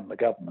and become the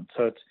government.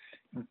 So it's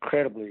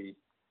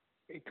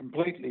a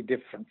completely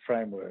different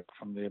framework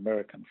from the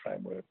American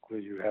framework, where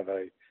you have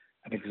an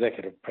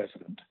executive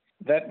president.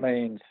 That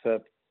means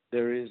that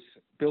there is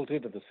built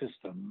into the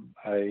system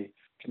a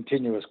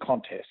continuous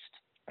contest,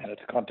 and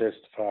it's a contest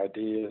for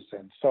ideas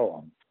and so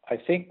on. I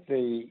think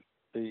the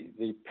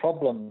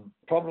problem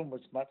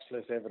was much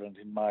less evident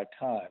in my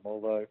time,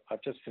 although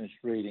I've just finished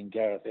reading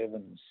Gareth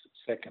Evans'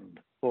 second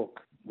book,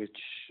 which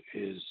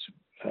is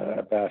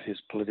about his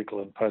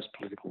political and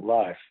post-political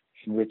life,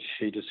 in which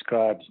he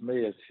describes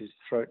me as his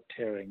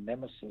throat-tearing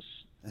nemesis.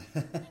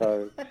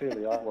 So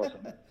clearly I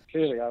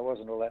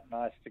wasn't all that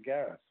nice to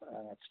Gareth,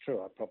 and that's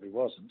true, I probably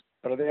wasn't.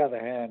 But on the other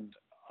hand,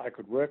 I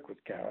could work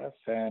with Gareth,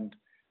 and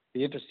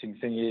the interesting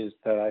thing is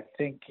that I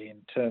think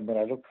when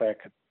I look back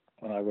at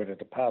when I went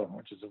into Parliament,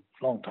 which is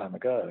a long time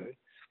ago,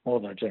 more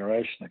than a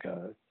generation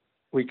ago,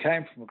 we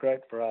came from a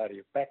great variety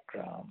of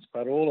backgrounds,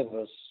 but all of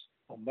us,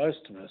 or most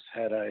of us,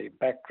 had a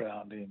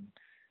background in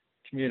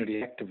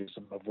community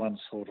activism of one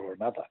sort or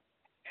another.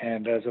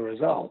 And as a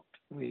result,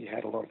 we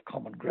had a lot of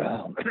common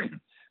ground,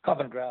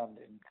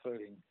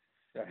 including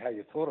how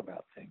you thought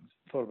about things,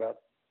 thought about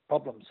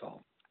problem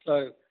solve.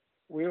 So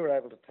we were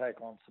able to take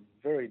on some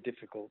very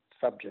difficult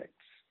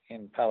subjects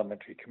in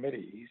parliamentary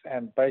committees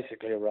and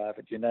basically arrive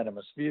at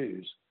unanimous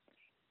views.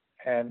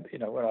 And,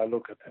 when I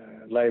look at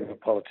Labor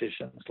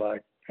politicians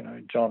like,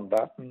 John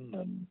Button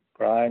and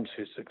Grimes,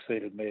 who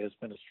succeeded me as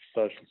Minister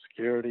for Social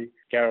Security,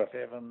 Gareth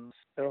Evans,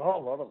 there are a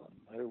whole lot of them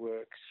who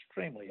were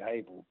extremely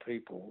able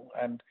people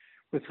and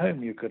with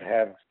whom you could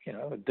have,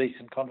 a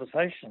decent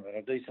conversation and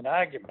a decent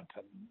argument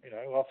and,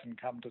 often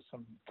come to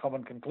some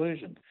common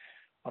conclusions.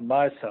 On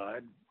my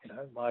side,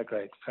 my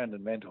great friend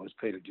and mentor was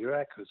Peter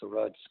Durack, who's a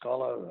Rhodes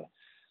Scholar,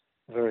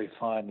 a very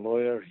fine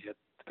lawyer. He had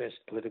the best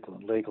political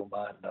and legal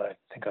mind I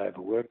think I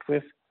ever worked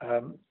with.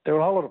 There were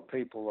a whole lot of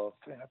people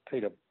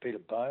Peter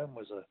Boehm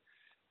was a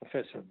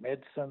professor of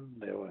medicine.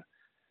 There were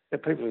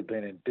people who'd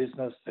been in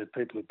business. There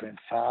were people who'd been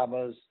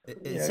farmers.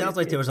 It sounds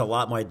like there was a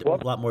lot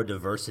more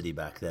diversity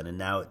back then, and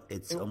now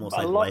it's almost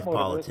like life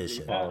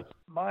politician.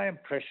 My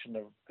impression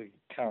of the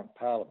current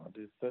parliament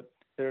is that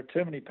there are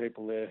too many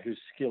people there whose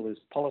skill is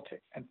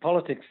politics, and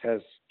politics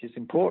is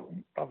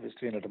important.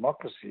 Obviously, in a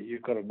democracy,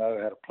 you've got to know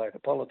how to play the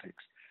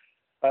politics,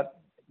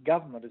 but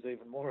government is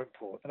even more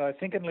important. And I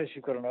think unless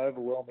you've got an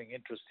overwhelming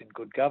interest in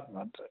good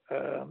government,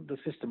 the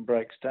system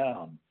breaks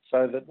down.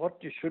 So that what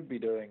you should be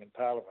doing in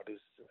Parliament is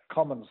a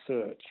common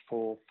search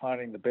for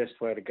finding the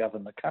best way to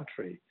govern the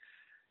country.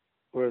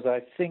 Whereas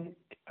I think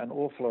an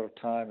awful lot of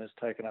time is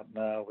taken up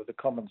now with a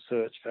common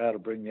search for how to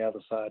bring the other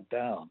side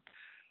down.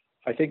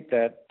 I think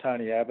that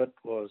Tony Abbott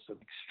was an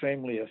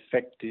extremely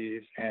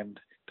effective and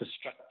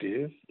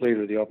destructive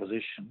leader of the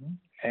opposition,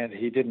 and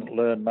he didn't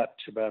learn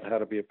much about how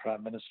to be a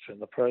Prime Minister in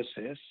the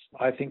process.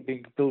 I think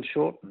Bill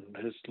Shorten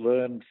has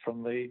learned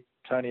from the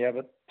Tony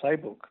Abbott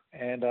playbook,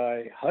 and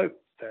I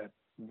hope that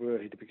were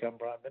he to become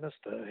Prime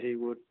Minister, he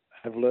would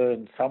have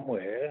learned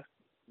somewhere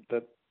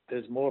that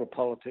there's more to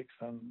politics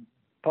than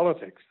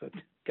politics, that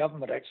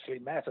government actually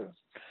matters.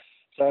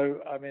 So,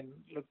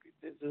 look,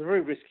 it's a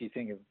very risky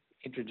thing of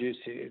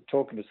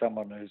talking to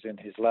someone who's in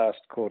his last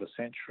quarter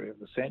century of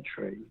the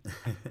century,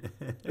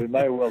 who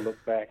may well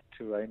look back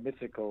to a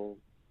mythical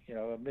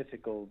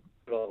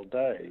good old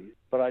days.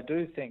 But I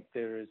do think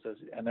there is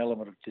an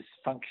element of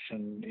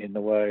dysfunction in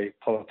the way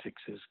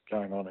politics is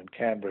going on in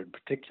Canberra in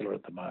particular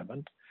at the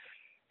moment.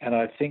 And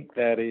I think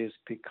that is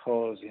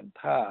because, in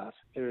part,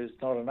 there is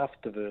not enough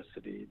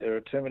diversity. There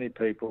are too many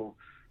people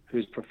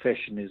whose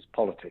profession is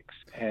politics.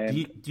 And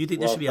do you think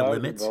there should be a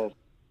limit,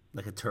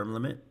 like a term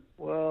limit?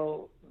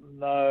 Well,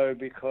 no,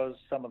 because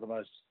some of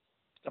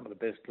the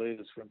best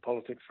leaders were in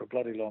politics for a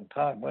bloody long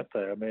time, weren't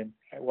they?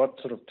 What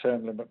sort of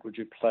term limit would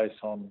you place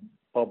on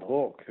Bob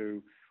Hawke,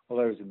 who,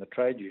 although he was in the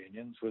trade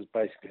unions, was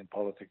basically in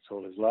politics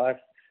all his life?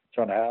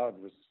 John Howard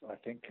was, I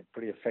think, a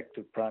pretty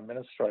effective Prime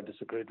Minister. I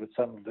disagreed with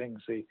some of the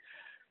things he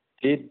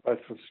did, both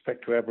with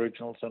respect to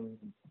Aboriginals and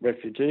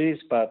refugees,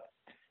 but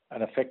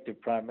an effective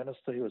Prime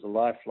Minister. He was a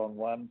lifelong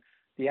one.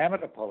 The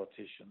amateur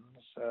politicians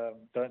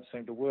don't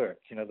seem to work,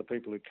 the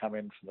people who come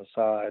in from the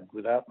side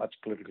without much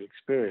political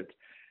experience.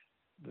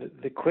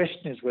 The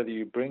question is whether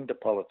you bring to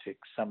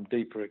politics some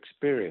deeper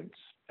experience.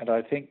 And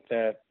I think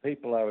that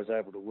people I was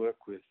able to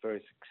work with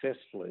very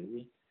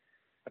successfully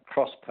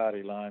across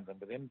party lines and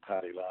within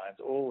party lines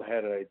all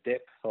had a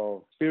depth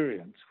of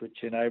experience which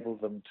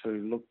enabled them to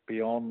look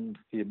beyond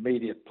the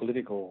immediate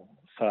political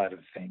side of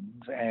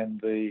things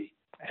and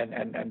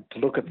to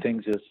look at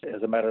things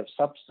as a matter of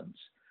substance.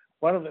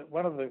 One of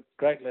the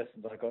great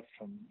lessons I got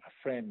from a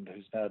friend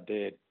who's now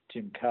dead,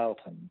 Jim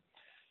Carlton,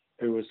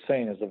 who was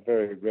seen as a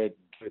very red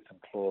tooth and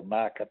claw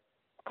market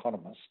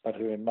economist, but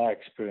who in my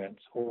experience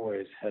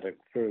always had a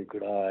very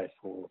good eye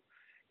for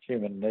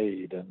human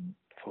need and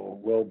for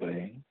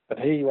well-being. But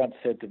he once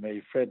said to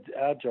me, Fred,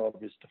 our job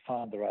is to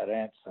find the right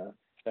answer.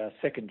 Our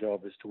second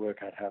job is to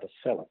work out how to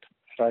sell it.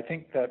 So I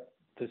think that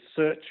the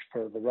search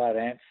for the right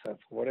answer for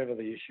whatever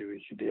the issue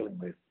is you're dealing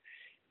with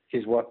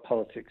is what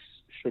politics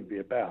should be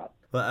about.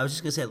 Well, I was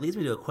just going to say, it leads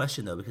me to a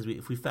question, though, because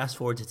if we fast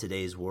forward to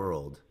today's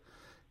world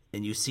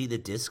and you see the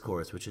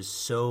discourse, which is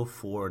so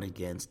for and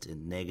against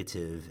and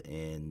negative,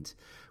 and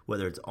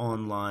whether it's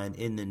online,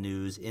 in the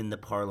news, in the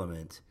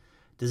parliament,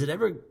 does it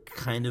ever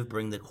kind of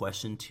bring the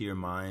question to your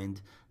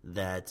mind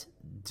that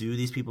do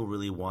these people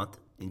really want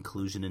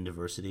inclusion and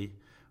diversity,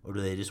 or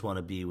do they just want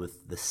to be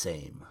with the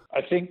same?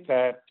 I think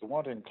that to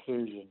want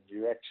inclusion,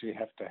 you actually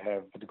have to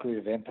have a degree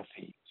of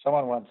empathy.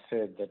 Someone once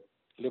said that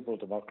liberal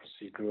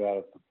democracy grew out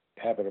of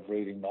the habit of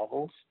reading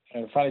novels.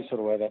 And in a funny sort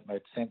of way, that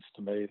made sense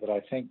to me, that I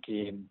think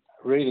in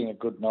reading a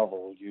good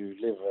novel, you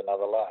live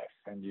another life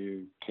and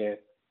you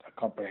get a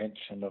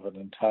comprehension of an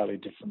entirely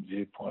different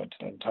viewpoint,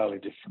 an entirely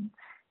different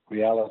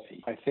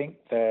reality. I think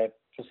that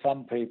for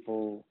some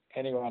people,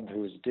 anyone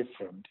who is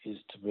different is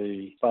to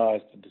be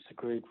despised and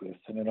disagreed with.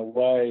 And in a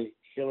way,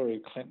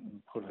 Hillary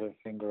Clinton put her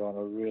finger on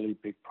a really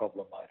big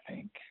problem, I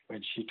think,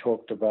 when she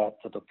talked about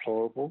the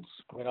deplorables.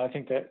 I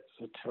think that's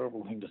a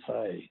terrible thing to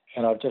say.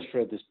 And I've just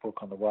read this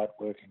book on the white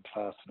working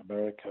class in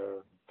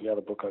America, the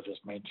other book I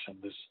just mentioned,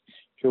 this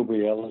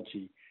hillbilly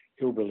elegy.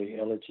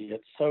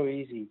 It's so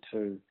easy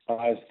to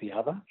despise the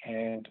other.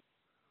 And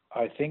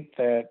I think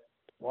that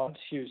once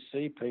you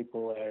see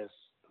people as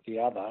the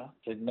other,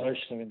 the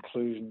notion of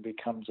inclusion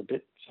becomes a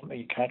bit something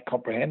you can't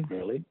comprehend,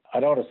 really.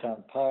 I don't want to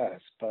sound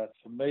pious, but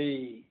for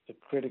me, the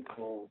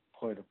critical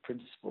point of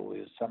principle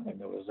is something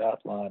that was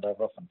outlined.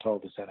 I've often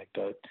told this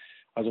anecdote.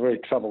 I was a very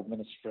troubled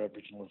Minister for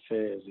Aboriginal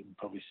Affairs in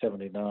probably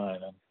 79,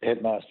 and the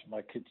headmaster of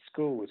my kid's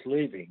school was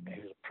leaving.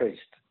 He was a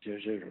priest,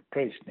 Jesuit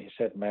priest, and he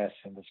said Mass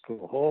in the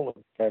school hall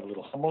and gave a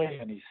little homily,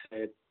 and he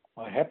said,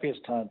 "My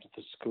happiest times at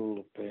the school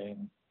have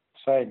been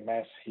saying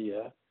Mass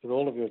here with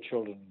all of your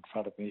children in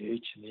front of me,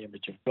 each in the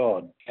image of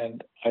God."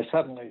 And I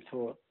suddenly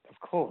thought, of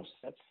course,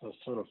 that's the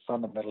sort of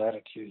fundamental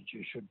attitude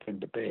you should bring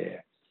to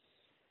bear.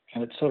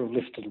 And it sort of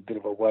lifted a bit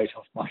of a weight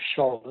off my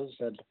shoulders.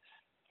 And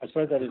I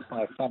suppose that is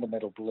my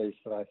fundamental belief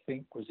that I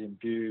think was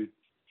imbued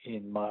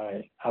in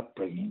my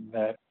upbringing,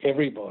 that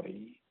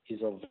everybody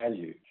is of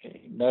value.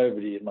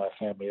 Nobody in my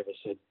family ever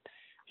said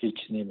each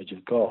in the image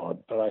of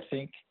God, but I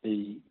think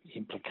the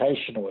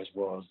implication always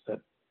was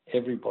that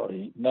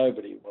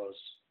nobody was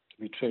to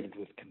be treated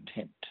with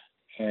contempt.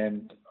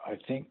 And I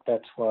think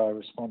that's why I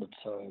responded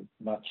so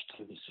much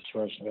to the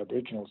situation of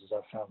Aboriginals as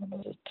I found them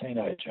as a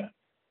teenager.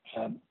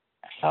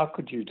 How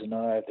could you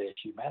deny their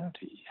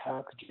humanity?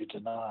 How could you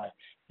deny,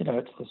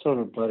 it's the sort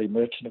of bloody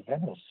Merchant of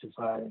Venice.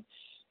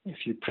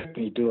 If you prick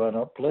me, do I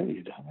not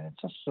bleed? I mean,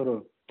 it's just sort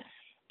of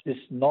this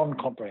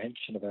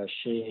non-comprehension of our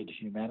shared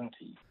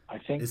humanity. I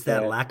think it's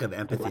that lack of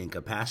empathy and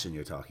compassion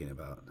you're talking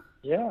about.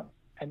 Yeah.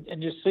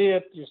 And you see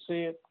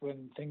it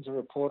when things are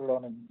reported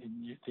on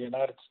in the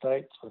United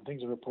States, when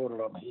things are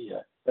reported on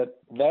here, that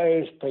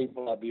those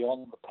people are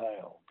beyond the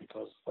pale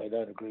because they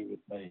don't agree with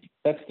me.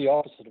 That's the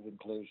opposite of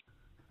inclusion.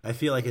 I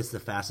feel like it's the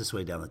fastest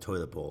way down the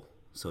toilet bowl,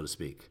 so to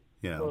speak.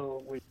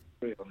 Well, we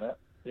agree on that.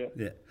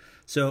 Yeah.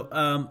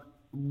 So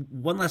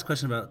one last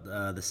question about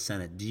the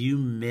Senate. Do you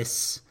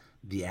miss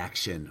the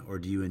action, or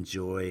do you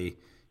enjoy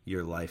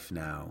your life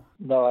now?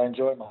 No, I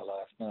enjoy my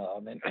life now. I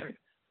mean,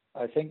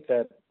 I think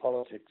that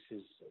politics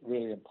is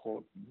really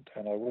important,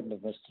 and I wouldn't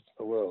have missed it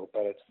for the world,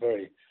 but it's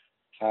very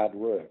hard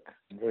work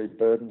and very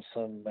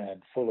burdensome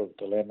and full of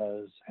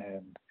dilemmas.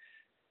 And,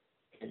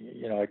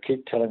 I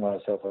keep telling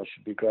myself I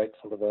should be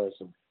grateful to those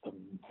of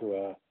them who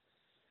are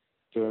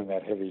doing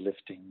that heavy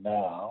lifting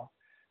now.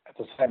 At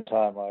the same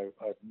time, I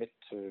admit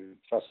to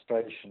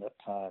frustration at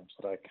times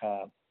that I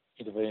can't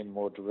intervene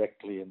more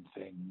directly in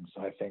things.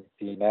 I think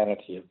the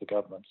humanity of the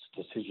government's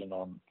decision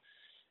on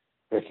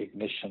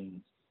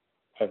recognition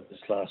over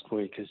this last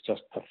week is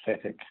just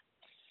pathetic.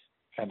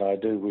 And I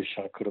do wish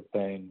I could have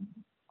been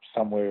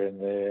somewhere in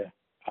there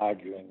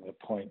arguing the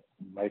point,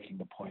 making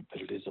the point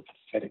that it is a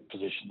pathetic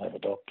position they've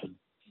adopted.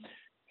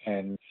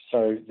 And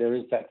so there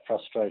is that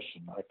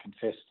frustration. I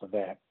confess to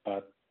that,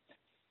 but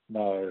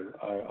no,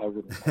 I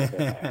wouldn't say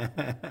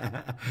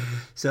that.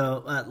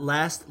 So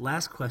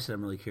last question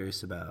I'm really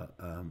curious about.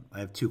 I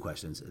have two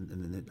questions, and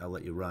then I'll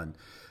let you run.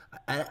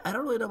 I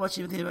don't really know much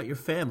anything about your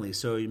family.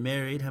 So you're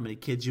married, how many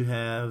kids you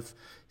have,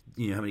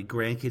 how many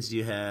grandkids do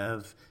you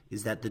have?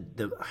 Is that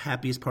the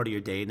happiest part of your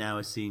day now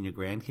is seeing your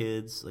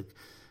grandkids? Like,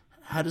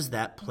 how does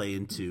that play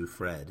into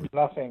Fred?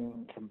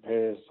 Nothing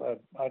compares.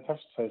 I'd have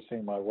to say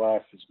seeing my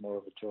wife is more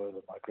of a joy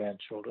than my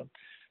grandchildren,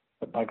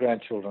 but my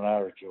grandchildren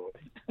are a joy.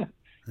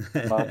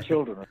 My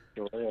children are a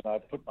joy, and I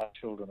put my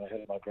children ahead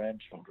of my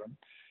grandchildren.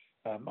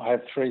 I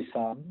have three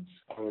sons.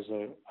 I was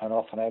an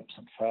often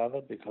absent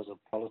father because of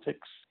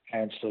politics.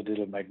 Angela did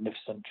a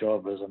magnificent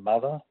job as a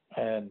mother,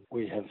 and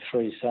we have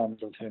three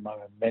sons of whom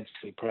I'm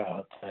immensely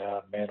proud. They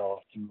are men of,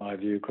 in my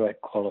view,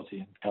 great quality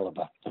and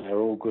calibre. They're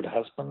all good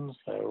husbands.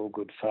 They're all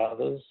good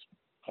fathers.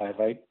 I have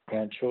 8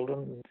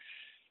 grandchildren,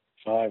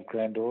 5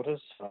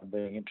 granddaughters. I'm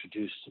being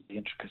introduced to the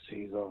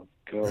intricacies of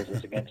girls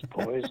as against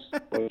boy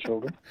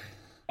children,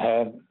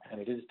 and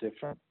it is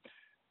different.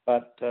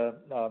 But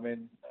no, I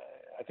mean,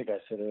 I think I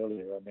said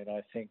earlier,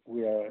 I think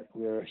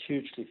we're a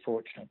hugely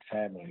fortunate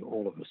family,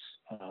 all of us.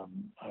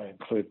 I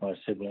include my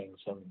siblings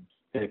and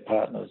their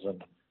partners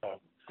and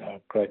a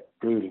great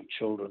brood of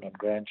children and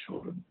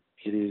grandchildren.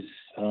 It is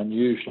an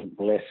unusually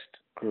blessed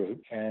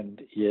group,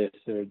 and yes,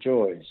 they're a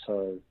joy.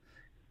 So,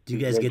 do you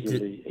guys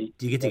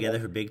get together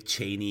for big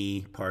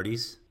Chaney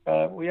parties?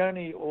 We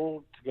only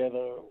all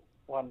together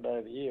one day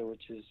of the year,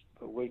 which is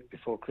a week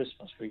before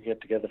Christmas. We get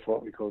together for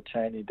what we call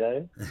Chaney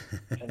Day,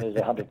 and there's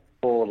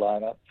 104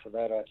 line up for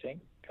that, I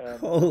think.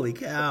 Holy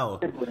cow!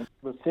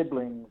 The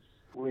siblings,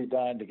 we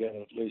dine together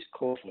at least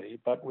quarterly,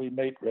 but we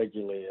meet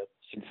regularly at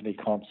symphony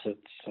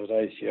concerts, at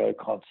ACO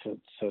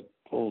concerts, at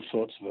all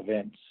sorts of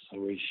events. So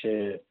we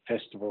share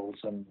festivals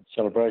and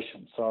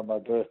celebrations. So on my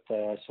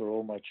birthday, I saw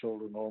all my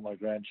children, all my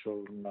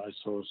grandchildren.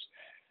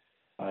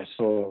 I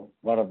saw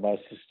one of my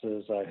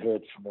sisters. I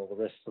heard from all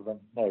the rest of them.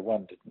 No,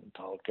 one didn't.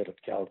 I'll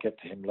get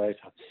to him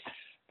later.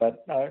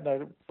 But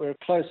no, we're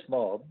a close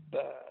mob,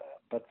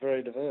 but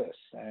very diverse.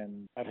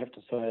 And I'd have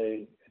to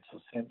say it's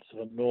a sense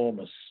of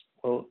enormous,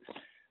 well,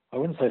 I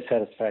wouldn't say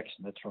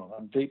satisfaction, that's wrong.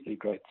 I'm deeply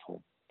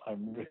grateful.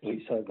 I'm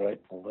really so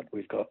grateful that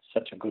we've got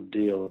such a good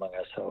deal among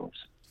ourselves.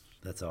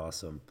 That's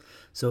awesome.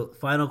 So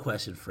final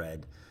question,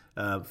 Fred.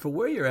 For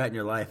where you're at in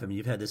your life, I mean,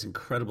 you've had this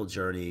incredible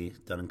journey,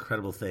 done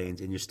incredible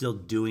things, and you're still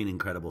doing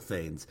incredible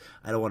things.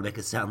 I don't want to make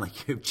it sound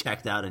like you've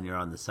checked out and you're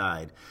on the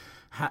side.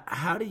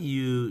 How do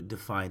you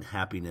define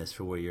happiness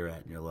for where you're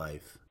at in your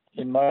life?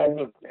 In my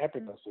look,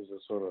 happiness is a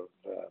sort of,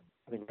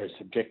 I think, very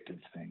subjective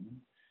thing.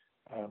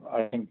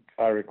 I think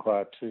I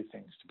require two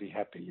things to be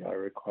happy. I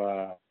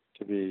require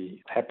to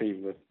be happy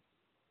with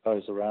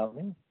those around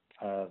me.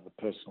 The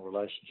personal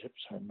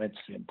relationships are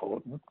immensely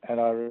important.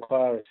 And I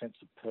require a sense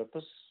of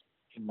purpose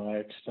in my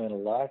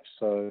external life.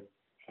 So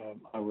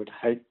I would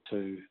hate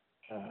to,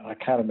 I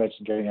can't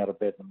imagine getting out of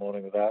bed in the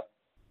morning without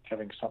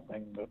having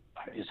something that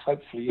is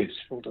hopefully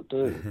useful to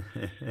do.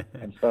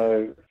 And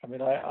so, I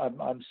mean,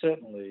 I'm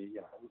certainly,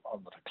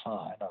 on the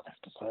decline, I'd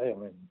have to say. I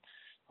mean,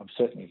 I'm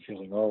certainly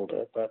feeling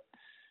older, but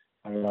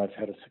I mean, I've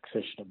had a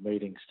succession of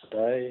meetings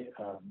today.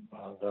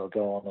 They'll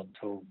go on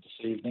until this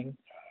evening.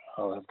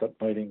 I've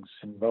got meetings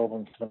in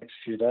Melbourne for the next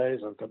few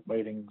days. I've got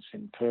meetings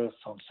in Perth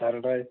on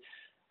Saturday.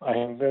 I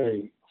have a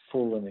very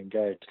full and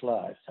engaged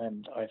life,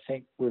 and I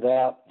think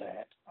without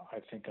that, I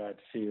think I'd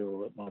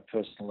feel that my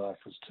personal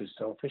life was too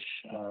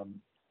selfish.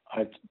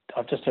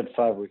 I've just had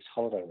 5 weeks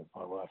holiday with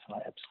my wife,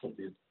 and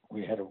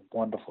we had a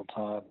wonderful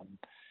time, and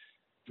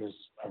it was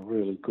a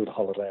really good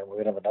holiday, and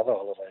we're going to have another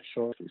holiday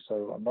shortly,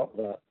 so I'm not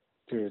without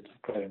periods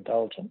of great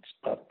indulgence,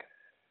 but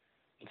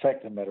the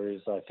fact of the matter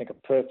is I think a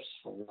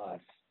purposeful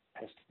life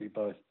has to be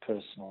both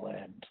personal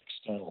and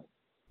external.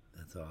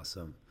 That's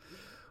awesome.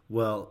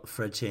 Well,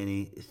 Fred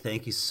Chaney,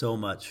 thank you so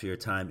much for your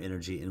time,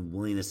 energy, and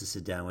willingness to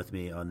sit down with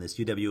me on this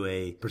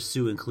UWA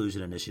Pursue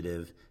Inclusion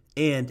initiative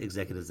and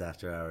Executives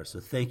After Hours.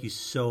 So thank you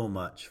so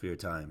much for your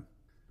time.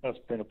 It's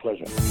been a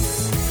pleasure.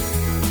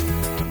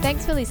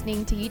 Thanks for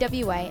listening to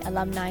UWA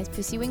Alumni's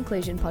Pursue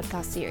Inclusion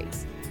podcast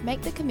series.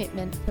 Make the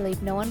commitment to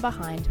leave no one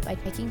behind by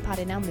taking part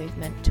in our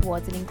movement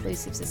towards an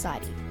inclusive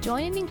society.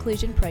 Join an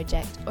inclusion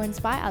project or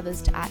inspire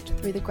others to act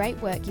through the great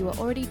work you are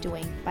already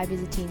doing by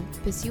visiting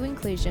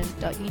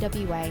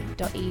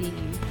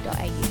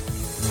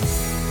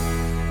pursueinclusion.uwa.edu.au.